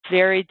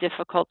very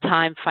difficult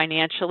time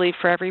financially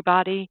for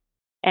everybody.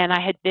 And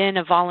I had been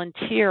a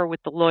volunteer with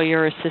the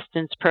Lawyer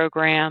Assistance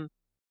Program,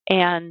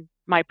 and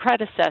my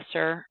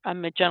predecessor,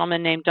 a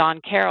gentleman named Don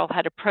Carroll,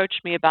 had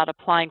approached me about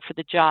applying for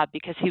the job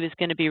because he was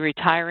going to be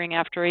retiring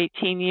after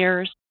 18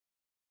 years.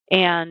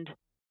 And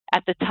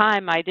at the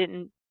time,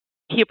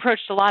 he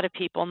approached a lot of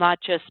people, not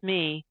just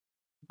me.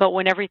 But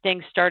when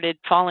everything started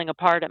falling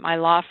apart at my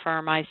law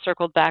firm, I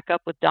circled back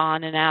up with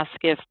Don and asked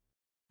if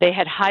they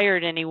had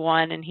hired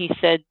anyone, and he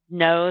said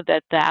no,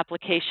 that the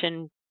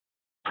application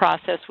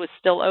process was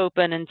still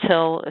open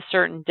until a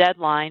certain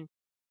deadline.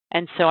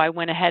 And so I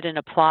went ahead and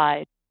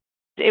applied.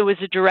 It was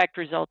a direct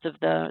result of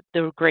the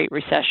Great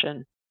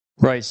Recession.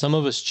 Right. Some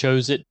of us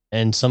chose it,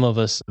 and some of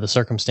us, the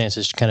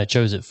circumstances kind of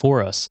chose it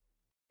for us.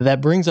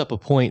 That brings up a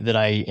point that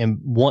I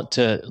want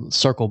to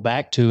circle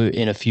back to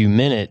in a few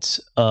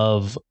minutes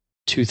of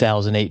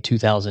 2008,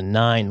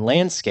 2009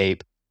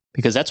 landscape,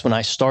 because that's when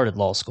I started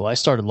law school. I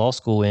started law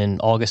school in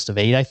August of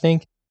 8, I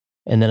think.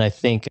 And then I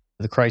think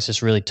the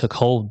crisis really took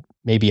hold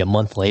maybe a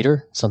month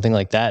later, something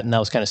like that. And that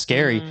was kind of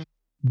scary. Mm-hmm.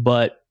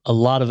 But a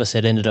lot of us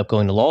had ended up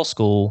going to law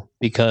school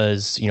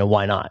because,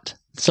 why not?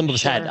 Some of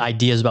us had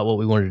ideas about what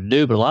we wanted to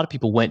do, but a lot of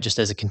people went just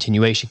as a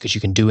continuation because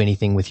you can do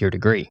anything with your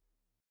degree.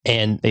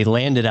 And they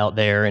landed out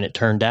there, and it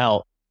turned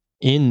out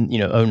in,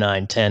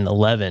 09, 10,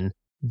 11,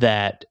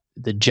 that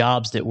the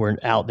jobs that were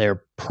out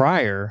there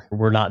prior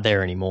were not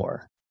there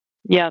anymore.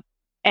 Yep.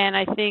 And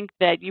I think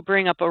that you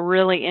bring up a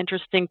really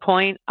interesting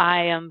point.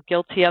 I am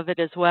guilty of it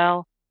as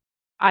well.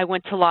 I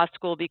went to law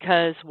school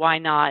because why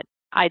not?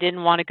 I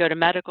didn't want to go to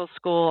medical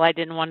school. I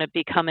didn't want to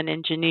become an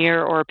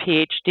engineer or a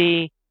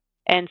PhD.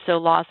 And so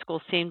law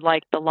school seemed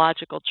like the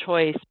logical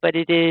choice, but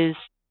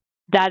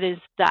that is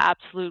the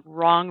absolute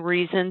wrong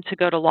reason to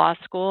go to law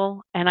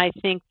school. And I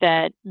think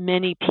that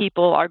many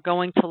people are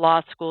going to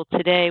law school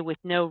today with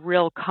no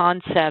real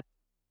concept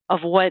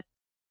of what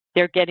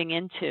they're getting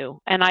into.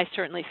 And I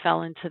certainly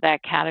fell into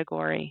that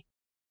category.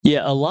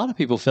 Yeah, a lot of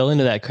people fell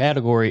into that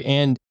category.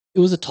 And it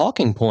was a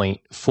talking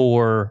point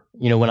for,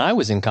 when I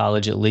was in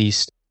college, at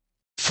least,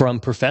 from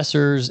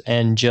professors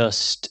and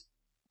just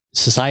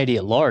society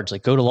at large.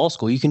 Like, go to law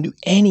school. You can do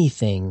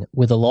anything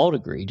with a law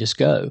degree. Just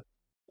go.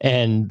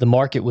 And the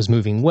market was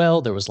moving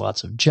well. There was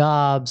lots of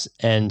jobs.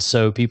 And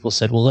so people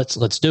said, well,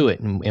 let's do it.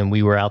 And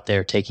we were out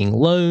there taking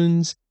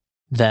loans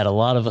that a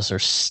lot of us are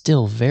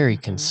still very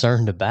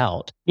concerned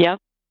about. Yep.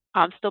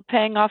 I'm still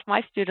paying off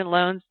my student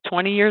loans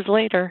 20 years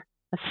later.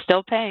 I'm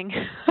still paying.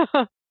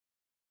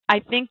 I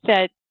think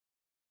that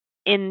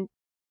in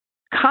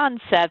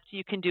concept,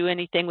 you can do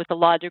anything with a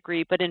law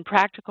degree, but in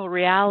practical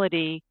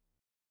reality,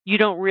 you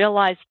don't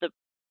realize the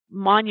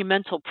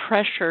monumental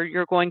pressure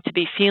you're going to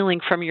be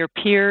feeling from your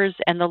peers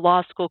and the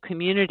law school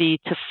community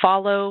to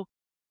follow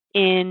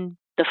in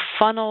the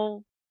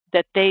funnel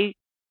that they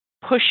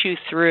push you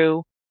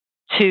through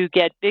to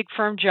get big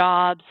firm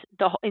jobs.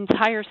 The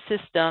entire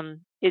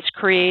system is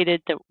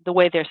created, the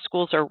way their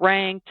schools are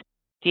ranked,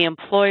 the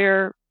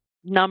employer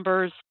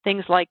numbers,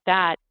 things like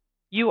that.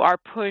 You are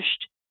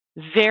pushed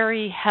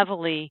very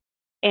heavily.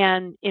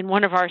 And in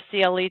one of our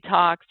CLE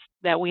talks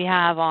that we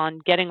have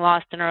on getting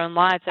lost in our own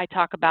lives, I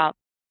talk about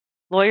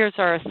lawyers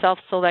are a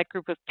self-select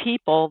group of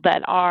people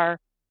that are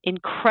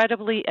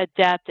incredibly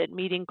adept at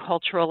meeting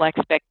cultural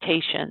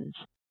expectations.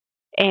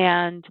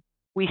 And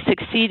we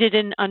succeeded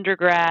in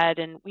undergrad,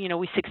 and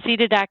we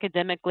succeeded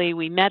academically.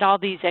 We met all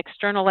these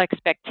external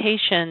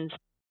expectations,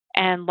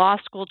 and law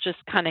school just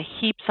kind of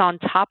heaps on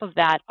top of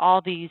that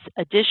all these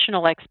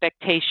additional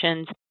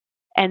expectations.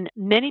 And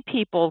many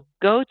people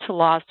go to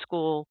law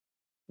school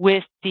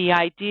with the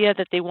idea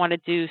that they want to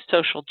do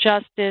social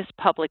justice,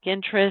 public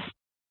interest,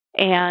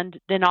 and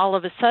then all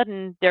of a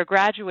sudden they're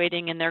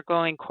graduating and they're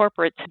going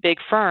corporate to big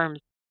firms.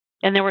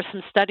 And there were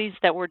some studies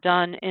that were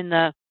done in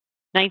the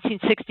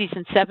 1960s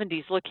and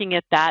 70s looking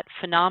at that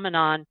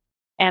phenomenon.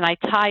 And I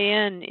tie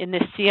in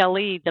this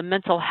CLE, the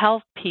mental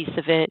health piece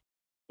of it,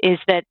 is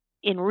that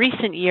in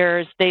recent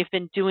years, they've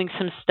been doing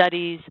some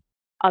studies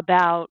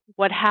about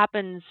what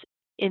happens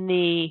in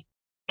the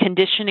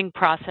conditioning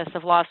process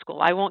of law school.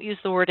 I won't use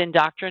the word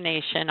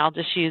indoctrination. I'll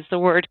just use the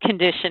word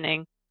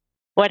conditioning.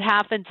 What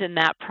happens in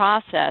that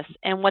process.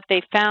 And what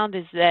they found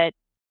is that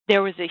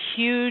there was a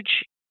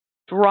huge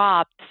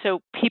drop. So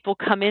people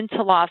come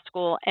into law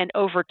school, and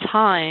over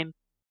time,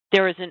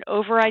 there is an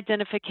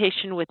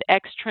over-identification with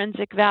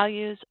extrinsic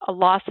values, a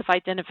loss of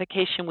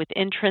identification with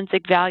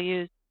intrinsic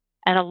values,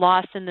 and a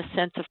loss in the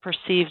sense of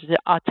perceived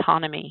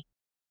autonomy.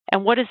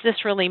 And what does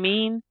this really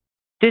mean?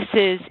 This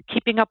is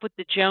keeping up with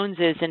the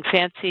Joneses in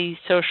fancy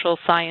social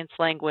science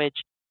language.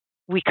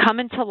 We come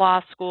into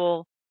law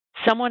school,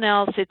 someone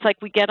else, it's like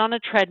we get on a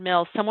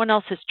treadmill, someone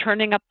else is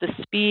turning up the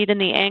speed and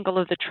the angle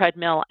of the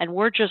treadmill, and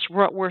we're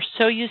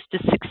so used to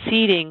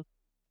succeeding,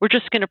 we're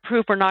just going to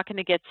prove we're not going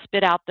to get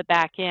spit out the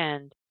back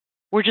end.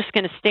 We're just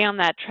going to stay on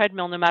that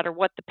treadmill no matter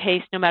what the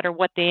pace, no matter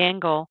what the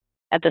angle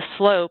at the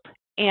slope,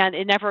 and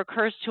it never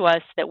occurs to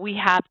us that we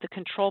have the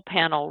control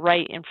panel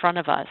right in front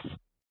of us.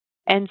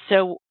 And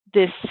so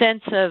this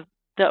sense of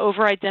the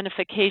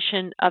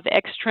over-identification of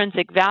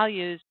extrinsic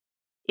values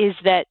is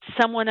that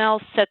someone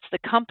else sets the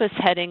compass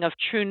heading of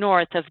true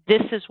north, of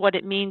this is what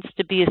it means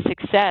to be a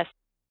success,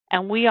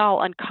 and we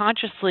all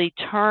unconsciously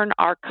turn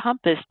our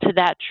compass to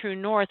that true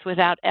north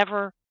without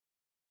ever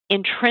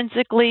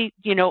intrinsically,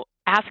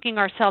 asking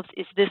ourselves,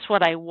 is this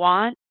what I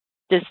want?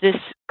 Does this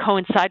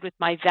coincide with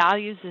my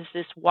values? Is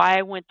this why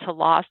I went to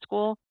law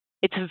school?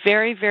 It's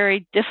very,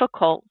 very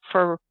difficult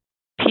for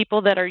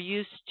people that are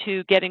used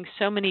to getting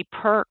so many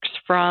perks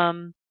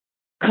from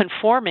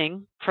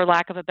conforming, for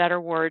lack of a better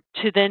word,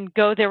 to then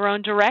go their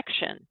own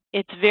direction.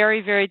 It's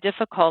very, very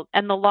difficult.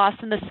 And the loss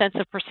in the sense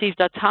of perceived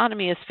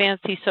autonomy is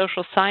fancy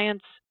social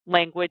science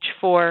language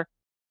for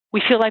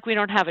we feel like we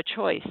don't have a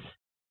choice.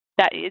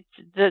 That it's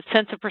the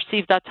sense of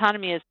perceived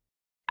autonomy is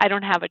I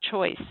don't have a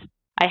choice.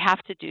 I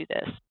have to do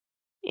this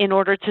in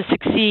order to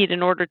succeed,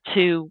 in order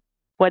to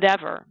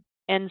whatever.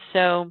 And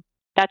so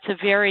that's a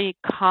very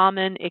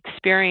common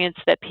experience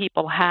that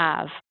people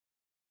have.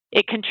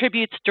 It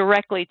contributes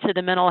directly to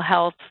the mental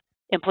health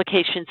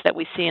implications that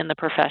we see in the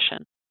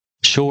profession.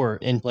 Sure.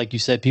 And like you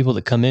said, people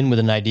that come in with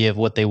an idea of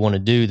what they want to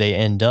do, they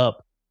end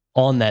up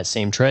on that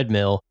same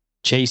treadmill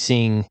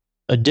chasing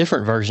a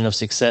different version of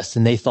success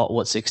than they thought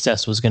what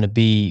success was going to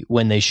be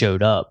when they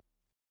showed up.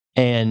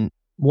 And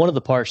one of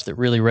the parts that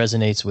really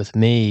resonates with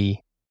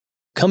me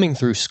coming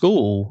through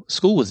school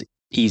was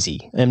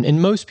easy.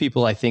 And most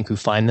people, I think, who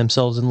find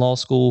themselves in law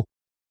school,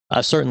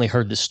 I've certainly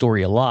heard this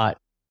story a lot,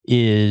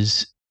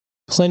 is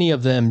plenty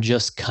of them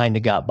just kind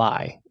of got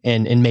by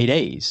and made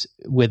A's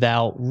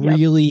without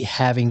really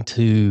having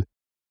to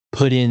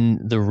put in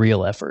the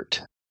real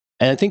effort.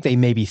 And I think they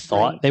maybe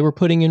thought they were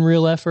putting in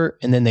real effort,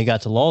 and then they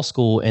got to law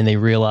school and they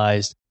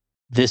realized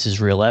this is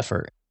real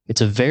effort.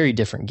 It's a very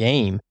different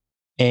game.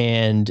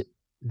 And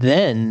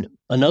then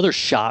another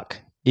shock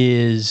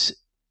is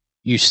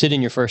you sit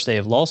in your first day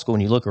of law school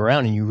and you look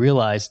around and you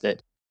realize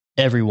that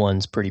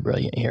everyone's pretty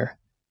brilliant here.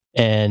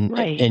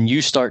 And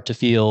you start to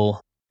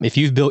feel, if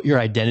you've built your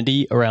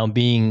identity around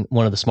being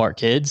one of the smart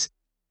kids,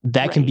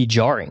 that can be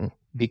jarring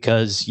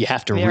because you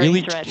have to you're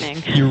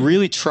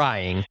really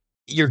trying,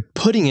 you're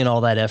putting in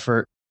all that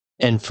effort.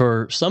 And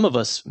for some of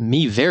us,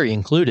 me very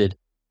included,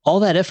 all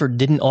that effort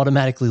didn't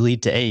automatically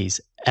lead to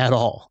A's at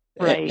all.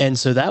 And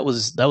so that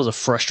was a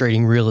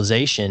frustrating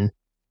realization.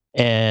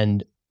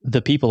 And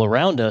the people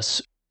around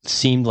us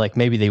seemed like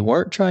maybe they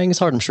weren't trying as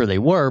hard. I'm sure they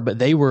were, but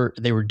they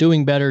were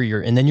doing better.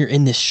 And then you're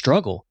in this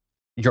struggle.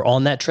 You're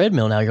on that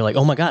treadmill now. You're like,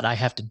 oh my God, I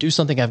have to do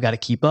something. I've got to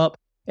keep up.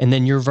 And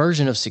then your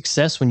version of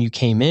success when you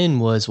came in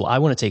was, well, I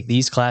want to take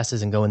these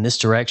classes and go in this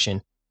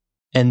direction.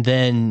 And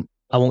then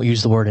I won't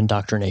use the word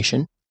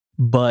indoctrination,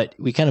 but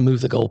we kind of move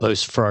the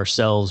goalposts for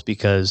ourselves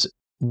because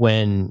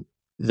when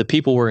the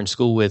people we're in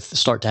school with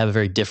start to have a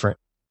very different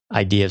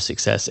idea of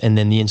success, and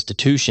then the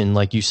institution,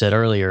 like you said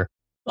earlier,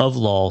 of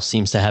law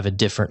seems to have a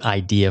different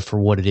idea for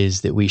what it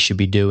is that we should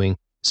be doing.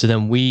 So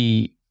then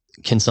we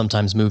can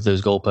sometimes move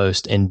those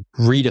goalposts and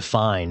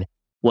redefine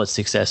what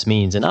success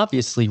means. And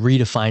obviously,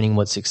 redefining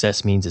what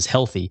success means is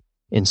healthy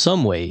in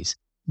some ways.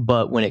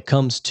 But when it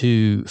comes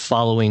to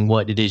following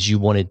what it is you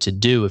wanted to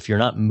do, if you're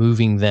not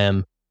moving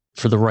them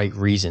for the right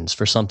reasons,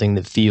 for something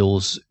that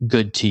feels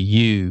good to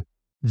you,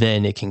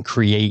 then it can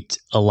create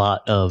a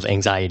lot of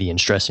anxiety and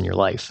stress in your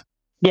life.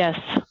 Yes,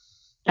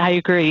 I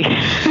agree.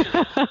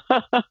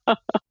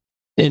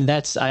 And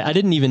that's, I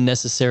didn't even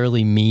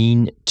necessarily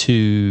mean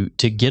to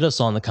get us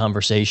on the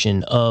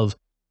conversation of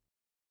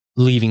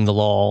leaving the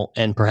law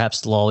and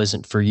perhaps the law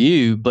isn't for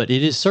you, but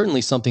it is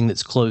certainly something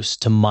that's close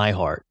to my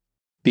heart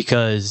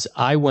because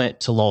I went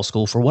to law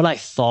school for what I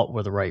thought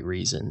were the right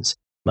reasons.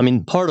 I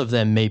mean, part of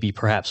them maybe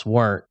perhaps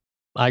weren't.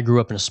 I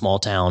grew up in a small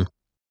town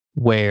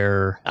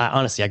where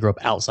I grew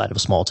up outside of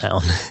a small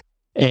town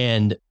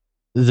and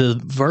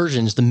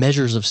the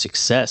measures of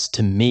success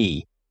to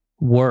me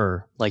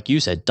were, like you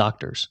said,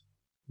 doctors,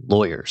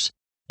 lawyers.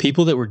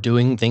 People that were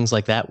doing things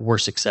like that were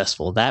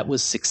successful. That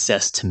was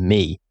success to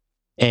me.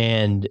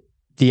 And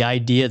the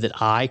idea that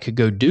I could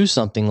go do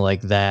something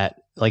like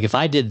that, like if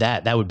I did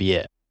that, that would be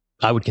it.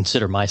 I would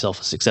consider myself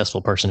a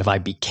successful person if I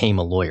became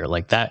a lawyer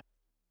like that.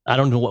 I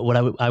don't know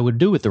what I would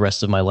do with the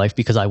rest of my life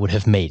because I would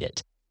have made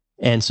it.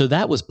 And so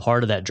that was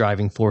part of that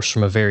driving force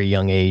from a very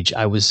young age.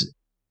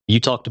 You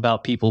talked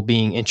about people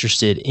being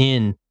interested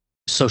in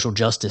social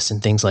justice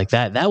and things like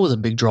that. That was a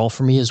big draw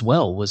for me as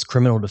well, was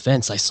criminal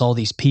defense. I saw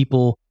these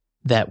people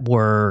that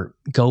were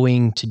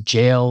going to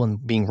jail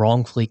and being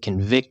wrongfully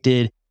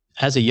convicted.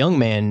 As a young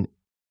man,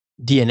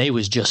 DNA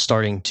was just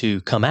starting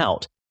to come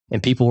out,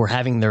 and people were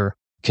having their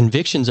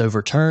convictions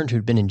overturned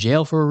who'd been in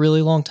jail for a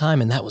really long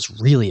time, and that was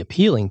really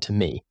appealing to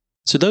me.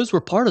 So those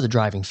were part of the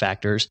driving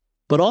factors,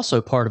 but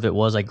also part of it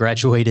was I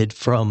graduated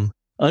from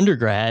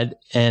undergrad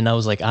and I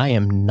was like, I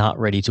am not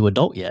ready to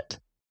adult yet.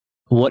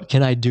 What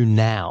can I do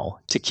now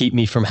to keep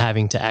me from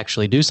having to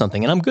actually do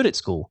something? And I'm good at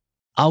school.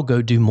 I'll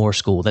go do more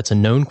school. That's a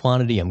known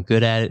quantity. I'm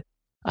good at it.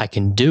 I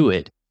can do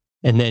it.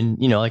 And then,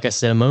 like I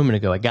said a moment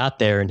ago, I got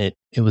there and it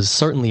was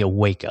certainly a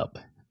wake up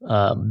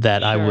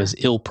that I was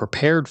ill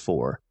prepared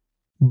for.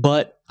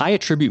 But I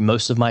attribute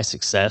most of my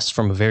success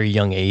from a very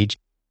young age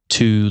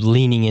to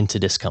leaning into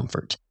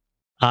discomfort.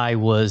 I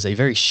was a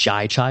very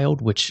shy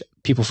child, which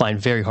people find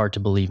very hard to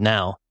believe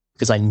now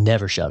because I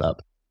never shut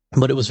up.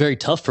 But it was very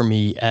tough for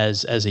me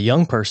as a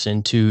young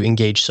person to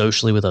engage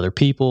socially with other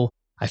people.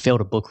 I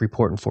failed a book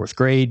report in 4th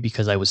grade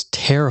because I was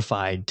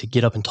terrified to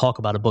get up and talk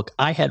about a book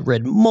I had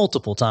read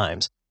multiple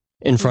times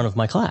in front of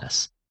my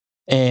class.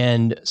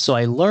 And so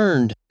I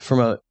learned from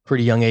a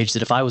pretty young age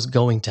that if I was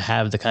going to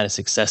have the kind of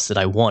success that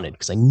I wanted,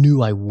 because I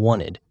knew I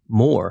wanted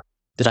more,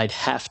 that I'd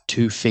have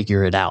to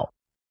figure it out.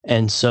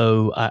 And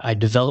so I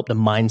developed a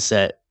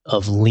mindset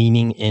of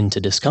leaning into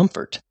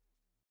discomfort.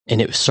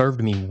 And it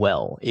served me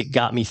well. It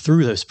got me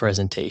through those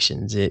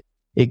presentations. It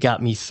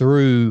got me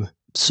through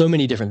so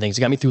many different things.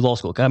 It got me through law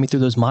school. It got me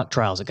through those mock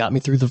trials. It got me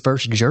through the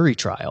first jury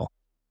trial.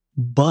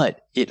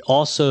 But it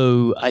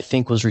also, I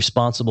think, was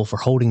responsible for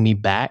holding me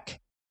back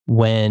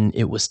when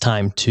it was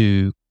time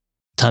to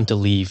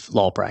leave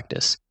law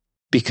practice,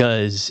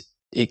 because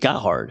it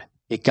got hard.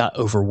 It got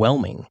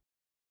overwhelming.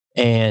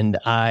 And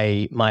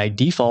my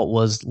default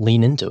was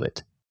lean into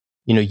it.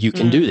 You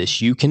can do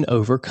this. You can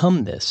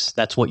overcome this.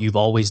 That's what you've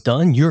always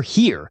done. You're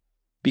here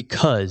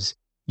because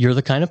you're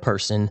the kind of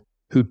person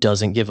who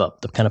doesn't give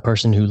up, the kind of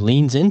person who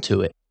leans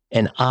into it.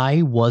 And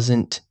I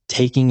wasn't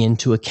taking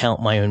into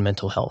account my own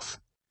mental health.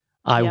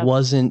 I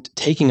wasn't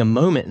taking a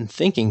moment and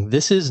thinking,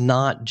 this is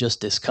not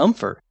just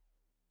discomfort.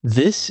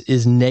 This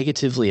is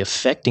negatively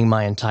affecting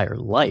my entire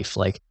life.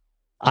 Like,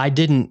 I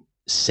didn't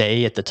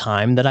say at the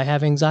time that I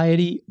have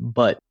anxiety,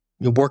 but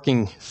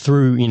working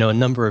through, a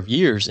number of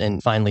years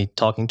and finally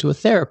talking to a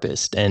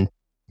therapist and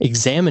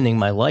examining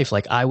my life,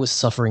 like I was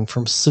suffering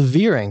from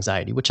severe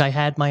anxiety, which I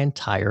had my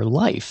entire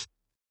life.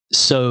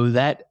 So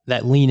that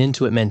lean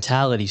into it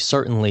mentality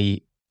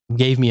certainly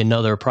gave me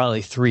another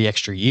probably 3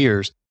 extra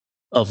years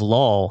of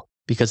law,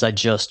 because I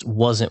just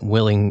wasn't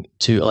willing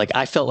to, like,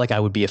 I felt like I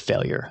would be a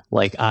failure.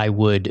 Like I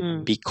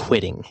would be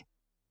quitting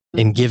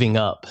and giving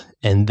up.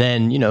 And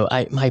then,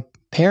 my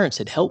parents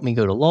had helped me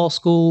go to law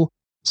school.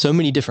 So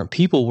many different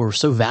people were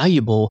so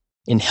valuable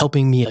in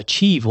helping me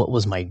achieve what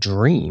was my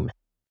dream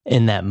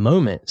in that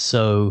moment.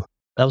 So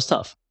that was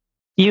tough.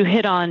 You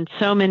hit on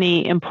so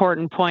many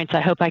important points.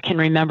 I hope I can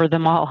remember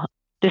them all.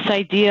 This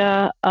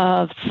idea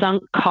of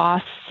sunk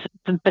costs,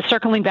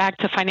 circling back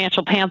to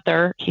Financial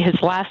Panther,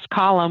 his last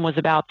column was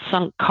about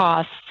sunk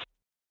costs.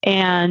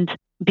 And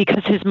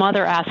because his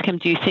mother asked him,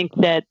 do you think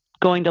that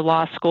going to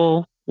law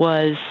school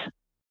was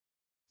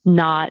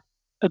not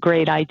a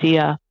great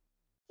idea?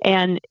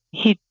 And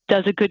he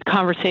does a good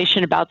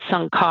conversation about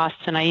sunk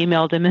costs. And I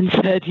emailed him and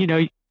said,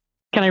 can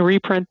I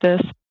reprint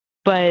this?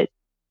 But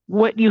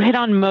what you hit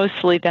on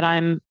mostly that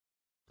I'm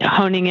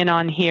honing in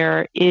on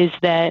here is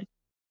that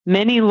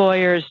many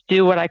lawyers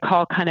do what I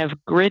call kind of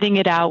gritting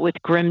it out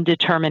with grim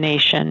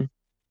determination.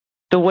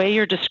 The way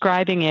you're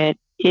describing it,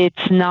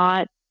 it's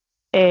not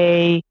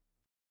an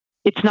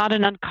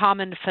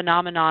uncommon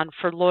phenomenon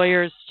for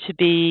lawyers to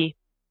be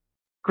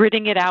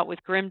gritting it out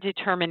with grim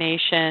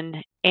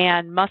determination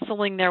and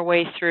muscling their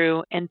way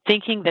through and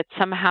thinking that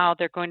somehow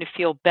they're going to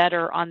feel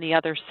better on the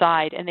other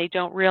side. And they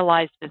don't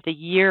realize that the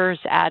years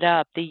add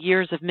up, the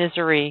years of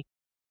misery.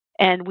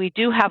 And we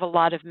do have a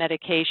lot of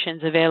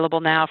medications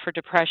available now for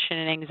depression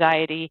and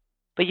anxiety,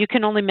 but you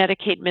can only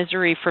medicate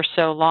misery for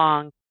so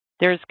long.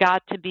 There's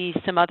got to be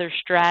some other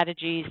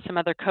strategies, some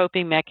other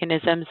coping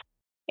mechanisms.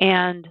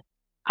 And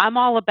I'm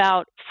all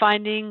about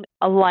finding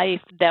a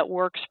life that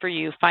works for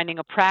you, finding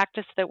a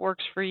practice that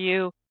works for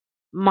you.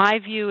 My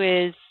view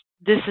is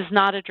this is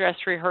not a dress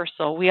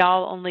rehearsal. We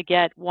all only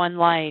get one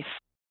life.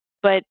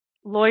 But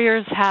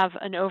lawyers have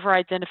an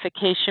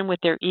over-identification with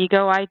their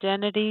ego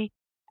identity,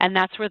 and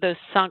that's where those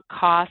sunk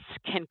costs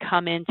can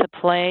come into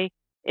play,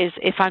 is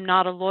if I'm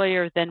not a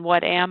lawyer, then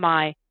what am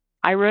I?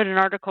 I wrote an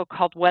article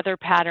called Weather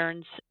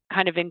Patterns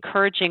kind of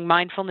encouraging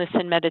mindfulness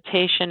and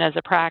meditation as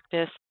a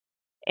practice.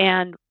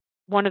 And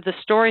one of the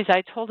stories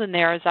I told in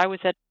there is I was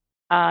at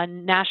a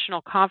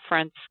national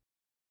conference,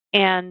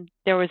 and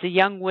there was a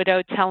young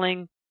widow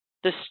telling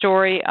the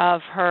story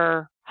of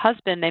her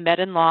husband. They met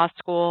in law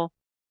school.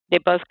 They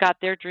both got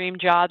their dream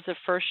jobs of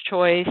first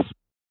choice.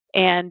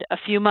 And a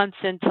few months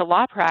into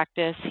law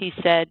practice, he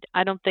said,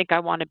 I don't think I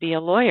want to be a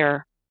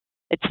lawyer.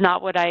 It's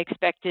not what I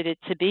expected it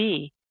to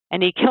be.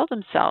 And he killed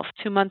himself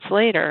 2 months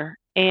later.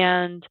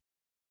 And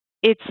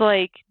it's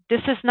like,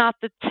 this is not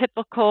the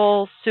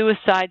typical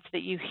suicides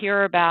that you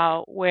hear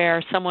about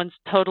where someone's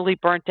totally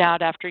burnt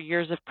out after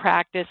years of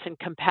practice and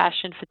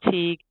compassion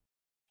fatigue.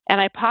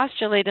 And I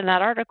postulate in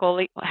that article,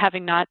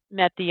 having not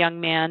met the young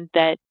man,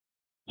 that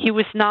he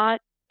was not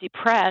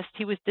depressed,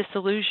 he was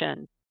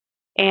disillusioned.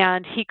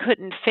 And he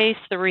couldn't face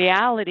the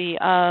reality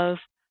of,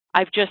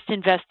 I've just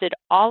invested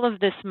all of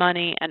this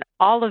money and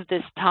all of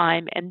this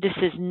time, and this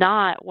is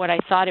not what I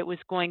thought it was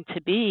going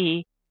to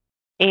be.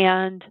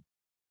 And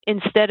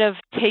instead of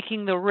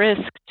taking the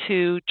risk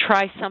to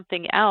try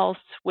something else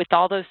with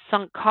all those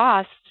sunk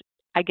costs,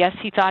 I guess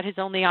he thought his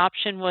only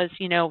option was,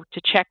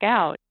 to check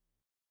out.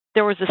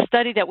 There was a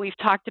study that we've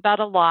talked about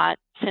a lot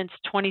since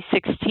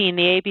 2016.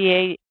 The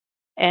ABA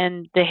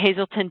and the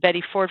Hazelton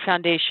Betty Ford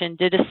Foundation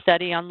did a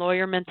study on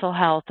lawyer mental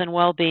health and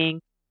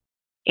well-being.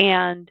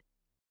 And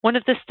one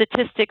of the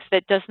statistics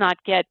that does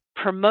not get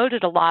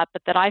promoted a lot,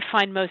 but that I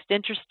find most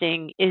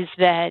interesting, is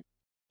that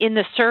in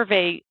the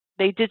survey,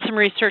 they did some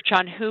research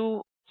on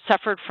who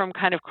suffered from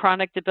kind of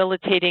chronic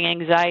debilitating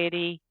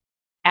anxiety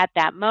at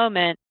that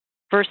moment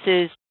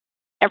versus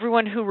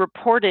everyone who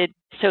reported.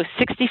 So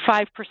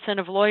 65%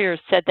 of lawyers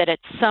said that at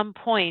some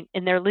point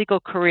in their legal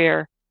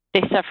career,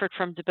 they suffered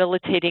from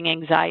debilitating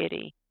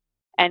anxiety.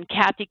 And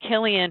Kathy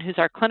Killian, who's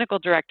our clinical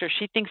director,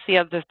 she thinks the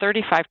other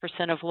 35%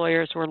 of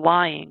lawyers were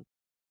lying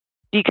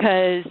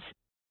because,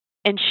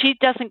 and she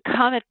doesn't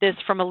come at this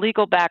from a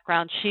legal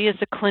background, she is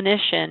a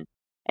clinician,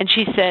 and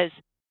she says,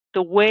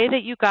 the way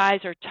that you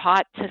guys are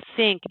taught to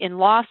think in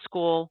law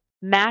school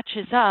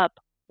matches up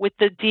with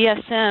the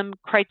DSM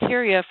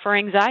criteria for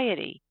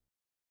anxiety.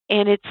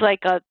 And it's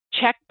like a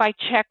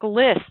check-by-check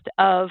list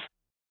of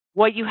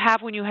what you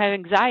have when you have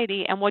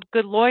anxiety and what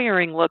good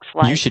lawyering looks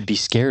like. You should be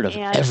scared of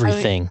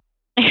everything.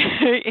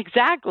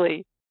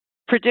 Exactly.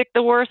 Predict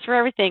the worst for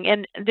everything.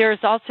 And there's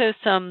also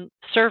some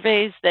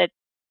surveys that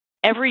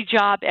every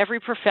job, every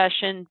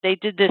profession, they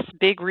did this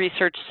big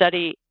research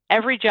study,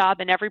 every job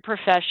and every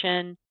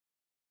profession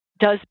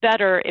does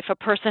better if a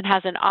person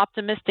has an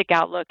optimistic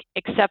outlook,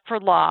 except for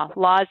law.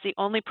 Law is the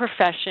only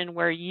profession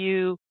where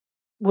you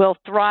will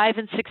thrive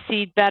and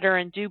succeed better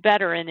and do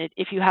better in it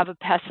if you have a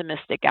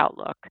pessimistic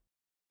outlook.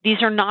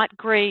 These are not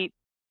great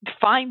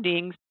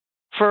findings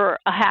for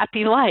a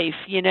happy life,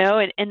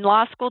 and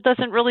law school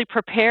doesn't really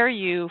prepare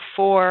you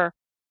for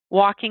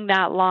walking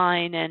that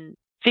line and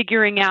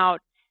figuring out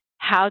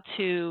how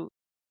to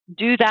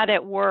do that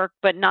at work,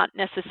 but not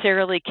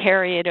necessarily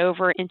carry it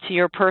over into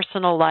your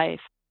personal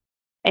life.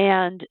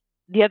 And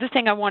the other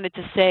thing I wanted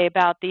to say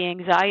about the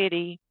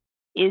anxiety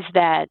is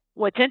that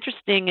what's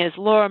interesting is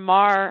Laura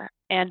Marr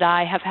and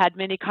I have had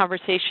many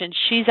conversations.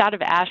 She's out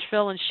of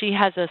Asheville, and she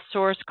has a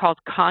source called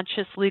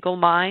Conscious Legal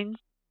Minds.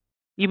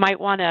 You might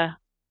want to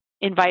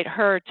invite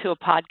her to a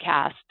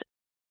podcast.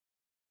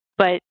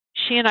 But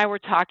she and I were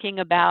talking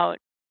about,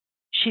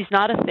 she's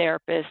not a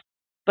therapist,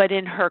 but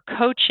in her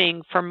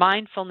coaching for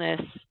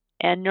mindfulness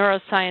and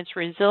neuroscience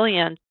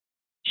resilience,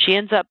 she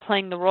ends up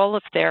playing the role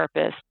of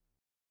therapist.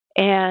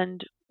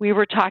 And we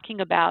were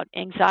talking about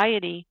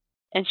anxiety,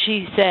 and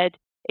she said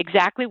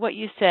exactly what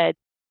you said.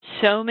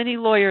 So many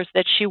lawyers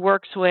that she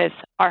works with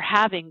are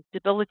having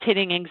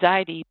debilitating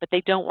anxiety, but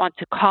they don't want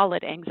to call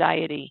it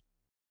anxiety.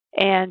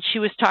 And she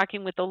was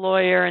talking with a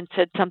lawyer and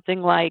said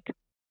something like,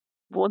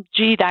 well,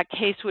 gee, that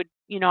case would,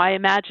 I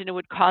imagine it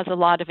would cause a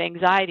lot of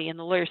anxiety. And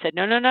the lawyer said,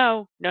 no.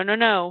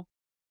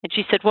 And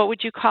she said, what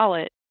would you call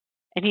it?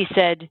 And he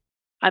said,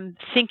 I'm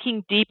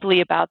thinking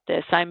deeply about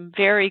this. I'm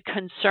very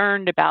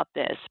concerned about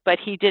this, but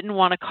he didn't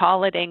want to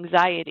call it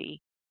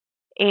anxiety.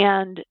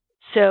 And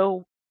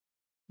so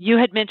you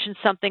had mentioned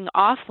something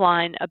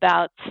offline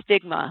about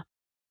stigma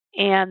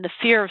and the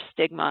fear of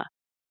stigma.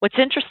 What's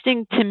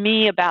interesting to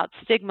me about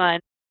stigma,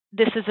 and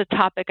this is a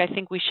topic I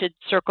think we should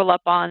circle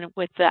up on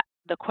with the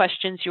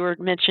questions you were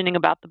mentioning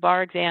about the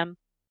bar exam.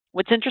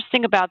 What's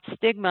interesting about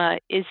stigma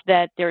is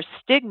that there's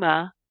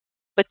stigma,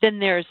 but then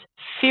there's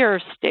fear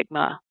of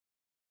stigma.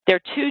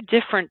 They're two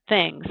different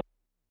things.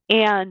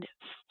 And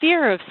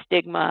fear of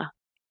stigma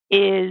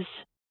is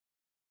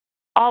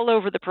all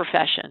over the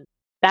profession.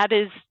 That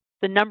is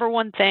the number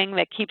one thing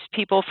that keeps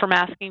people from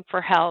asking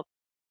for help.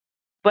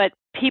 But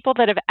people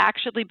that have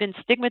actually been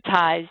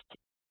stigmatized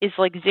is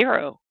like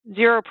 0%.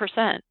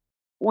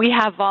 We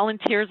have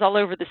volunteers all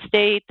over the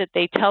state that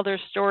they tell their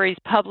stories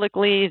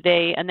publicly.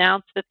 They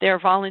announce that they're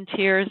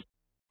volunteers,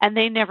 and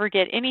they never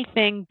get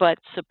anything but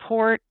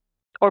support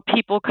or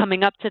people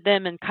coming up to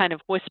them and kind of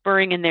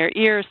whispering in their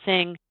ears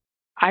saying,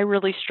 I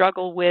really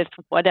struggle with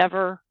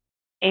whatever.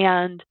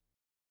 And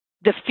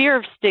the fear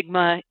of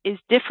stigma is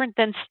different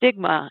than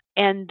stigma,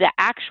 and the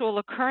actual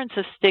occurrence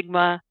of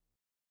stigma,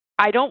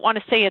 I don't want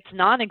to say it's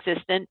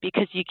non-existent,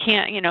 because you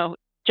can't,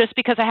 just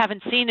because I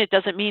haven't seen it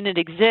doesn't mean it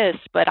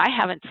exists, but I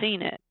haven't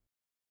seen it.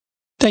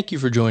 Thank you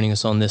for joining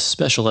us on this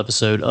special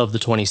episode of the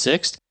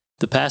 26th.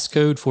 The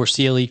passcode for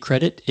CLE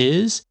credit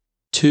is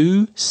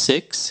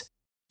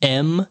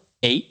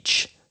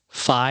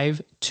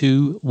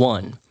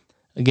 26MH521.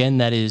 Again,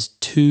 that is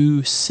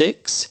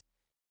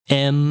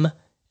 26M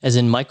as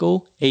in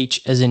Michael,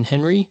 H as in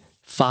Henry,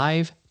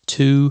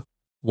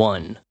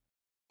 521.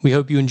 We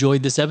hope you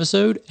enjoyed this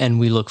episode, and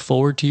we look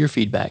forward to your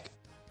feedback.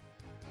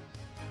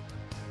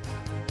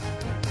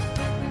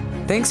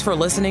 Thanks for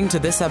listening to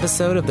this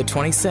episode of The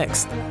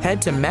 26th.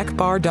 Head to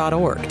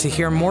mechbar.org to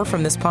hear more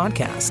from this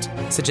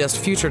podcast, suggest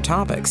future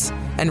topics,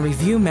 and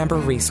review member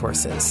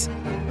resources.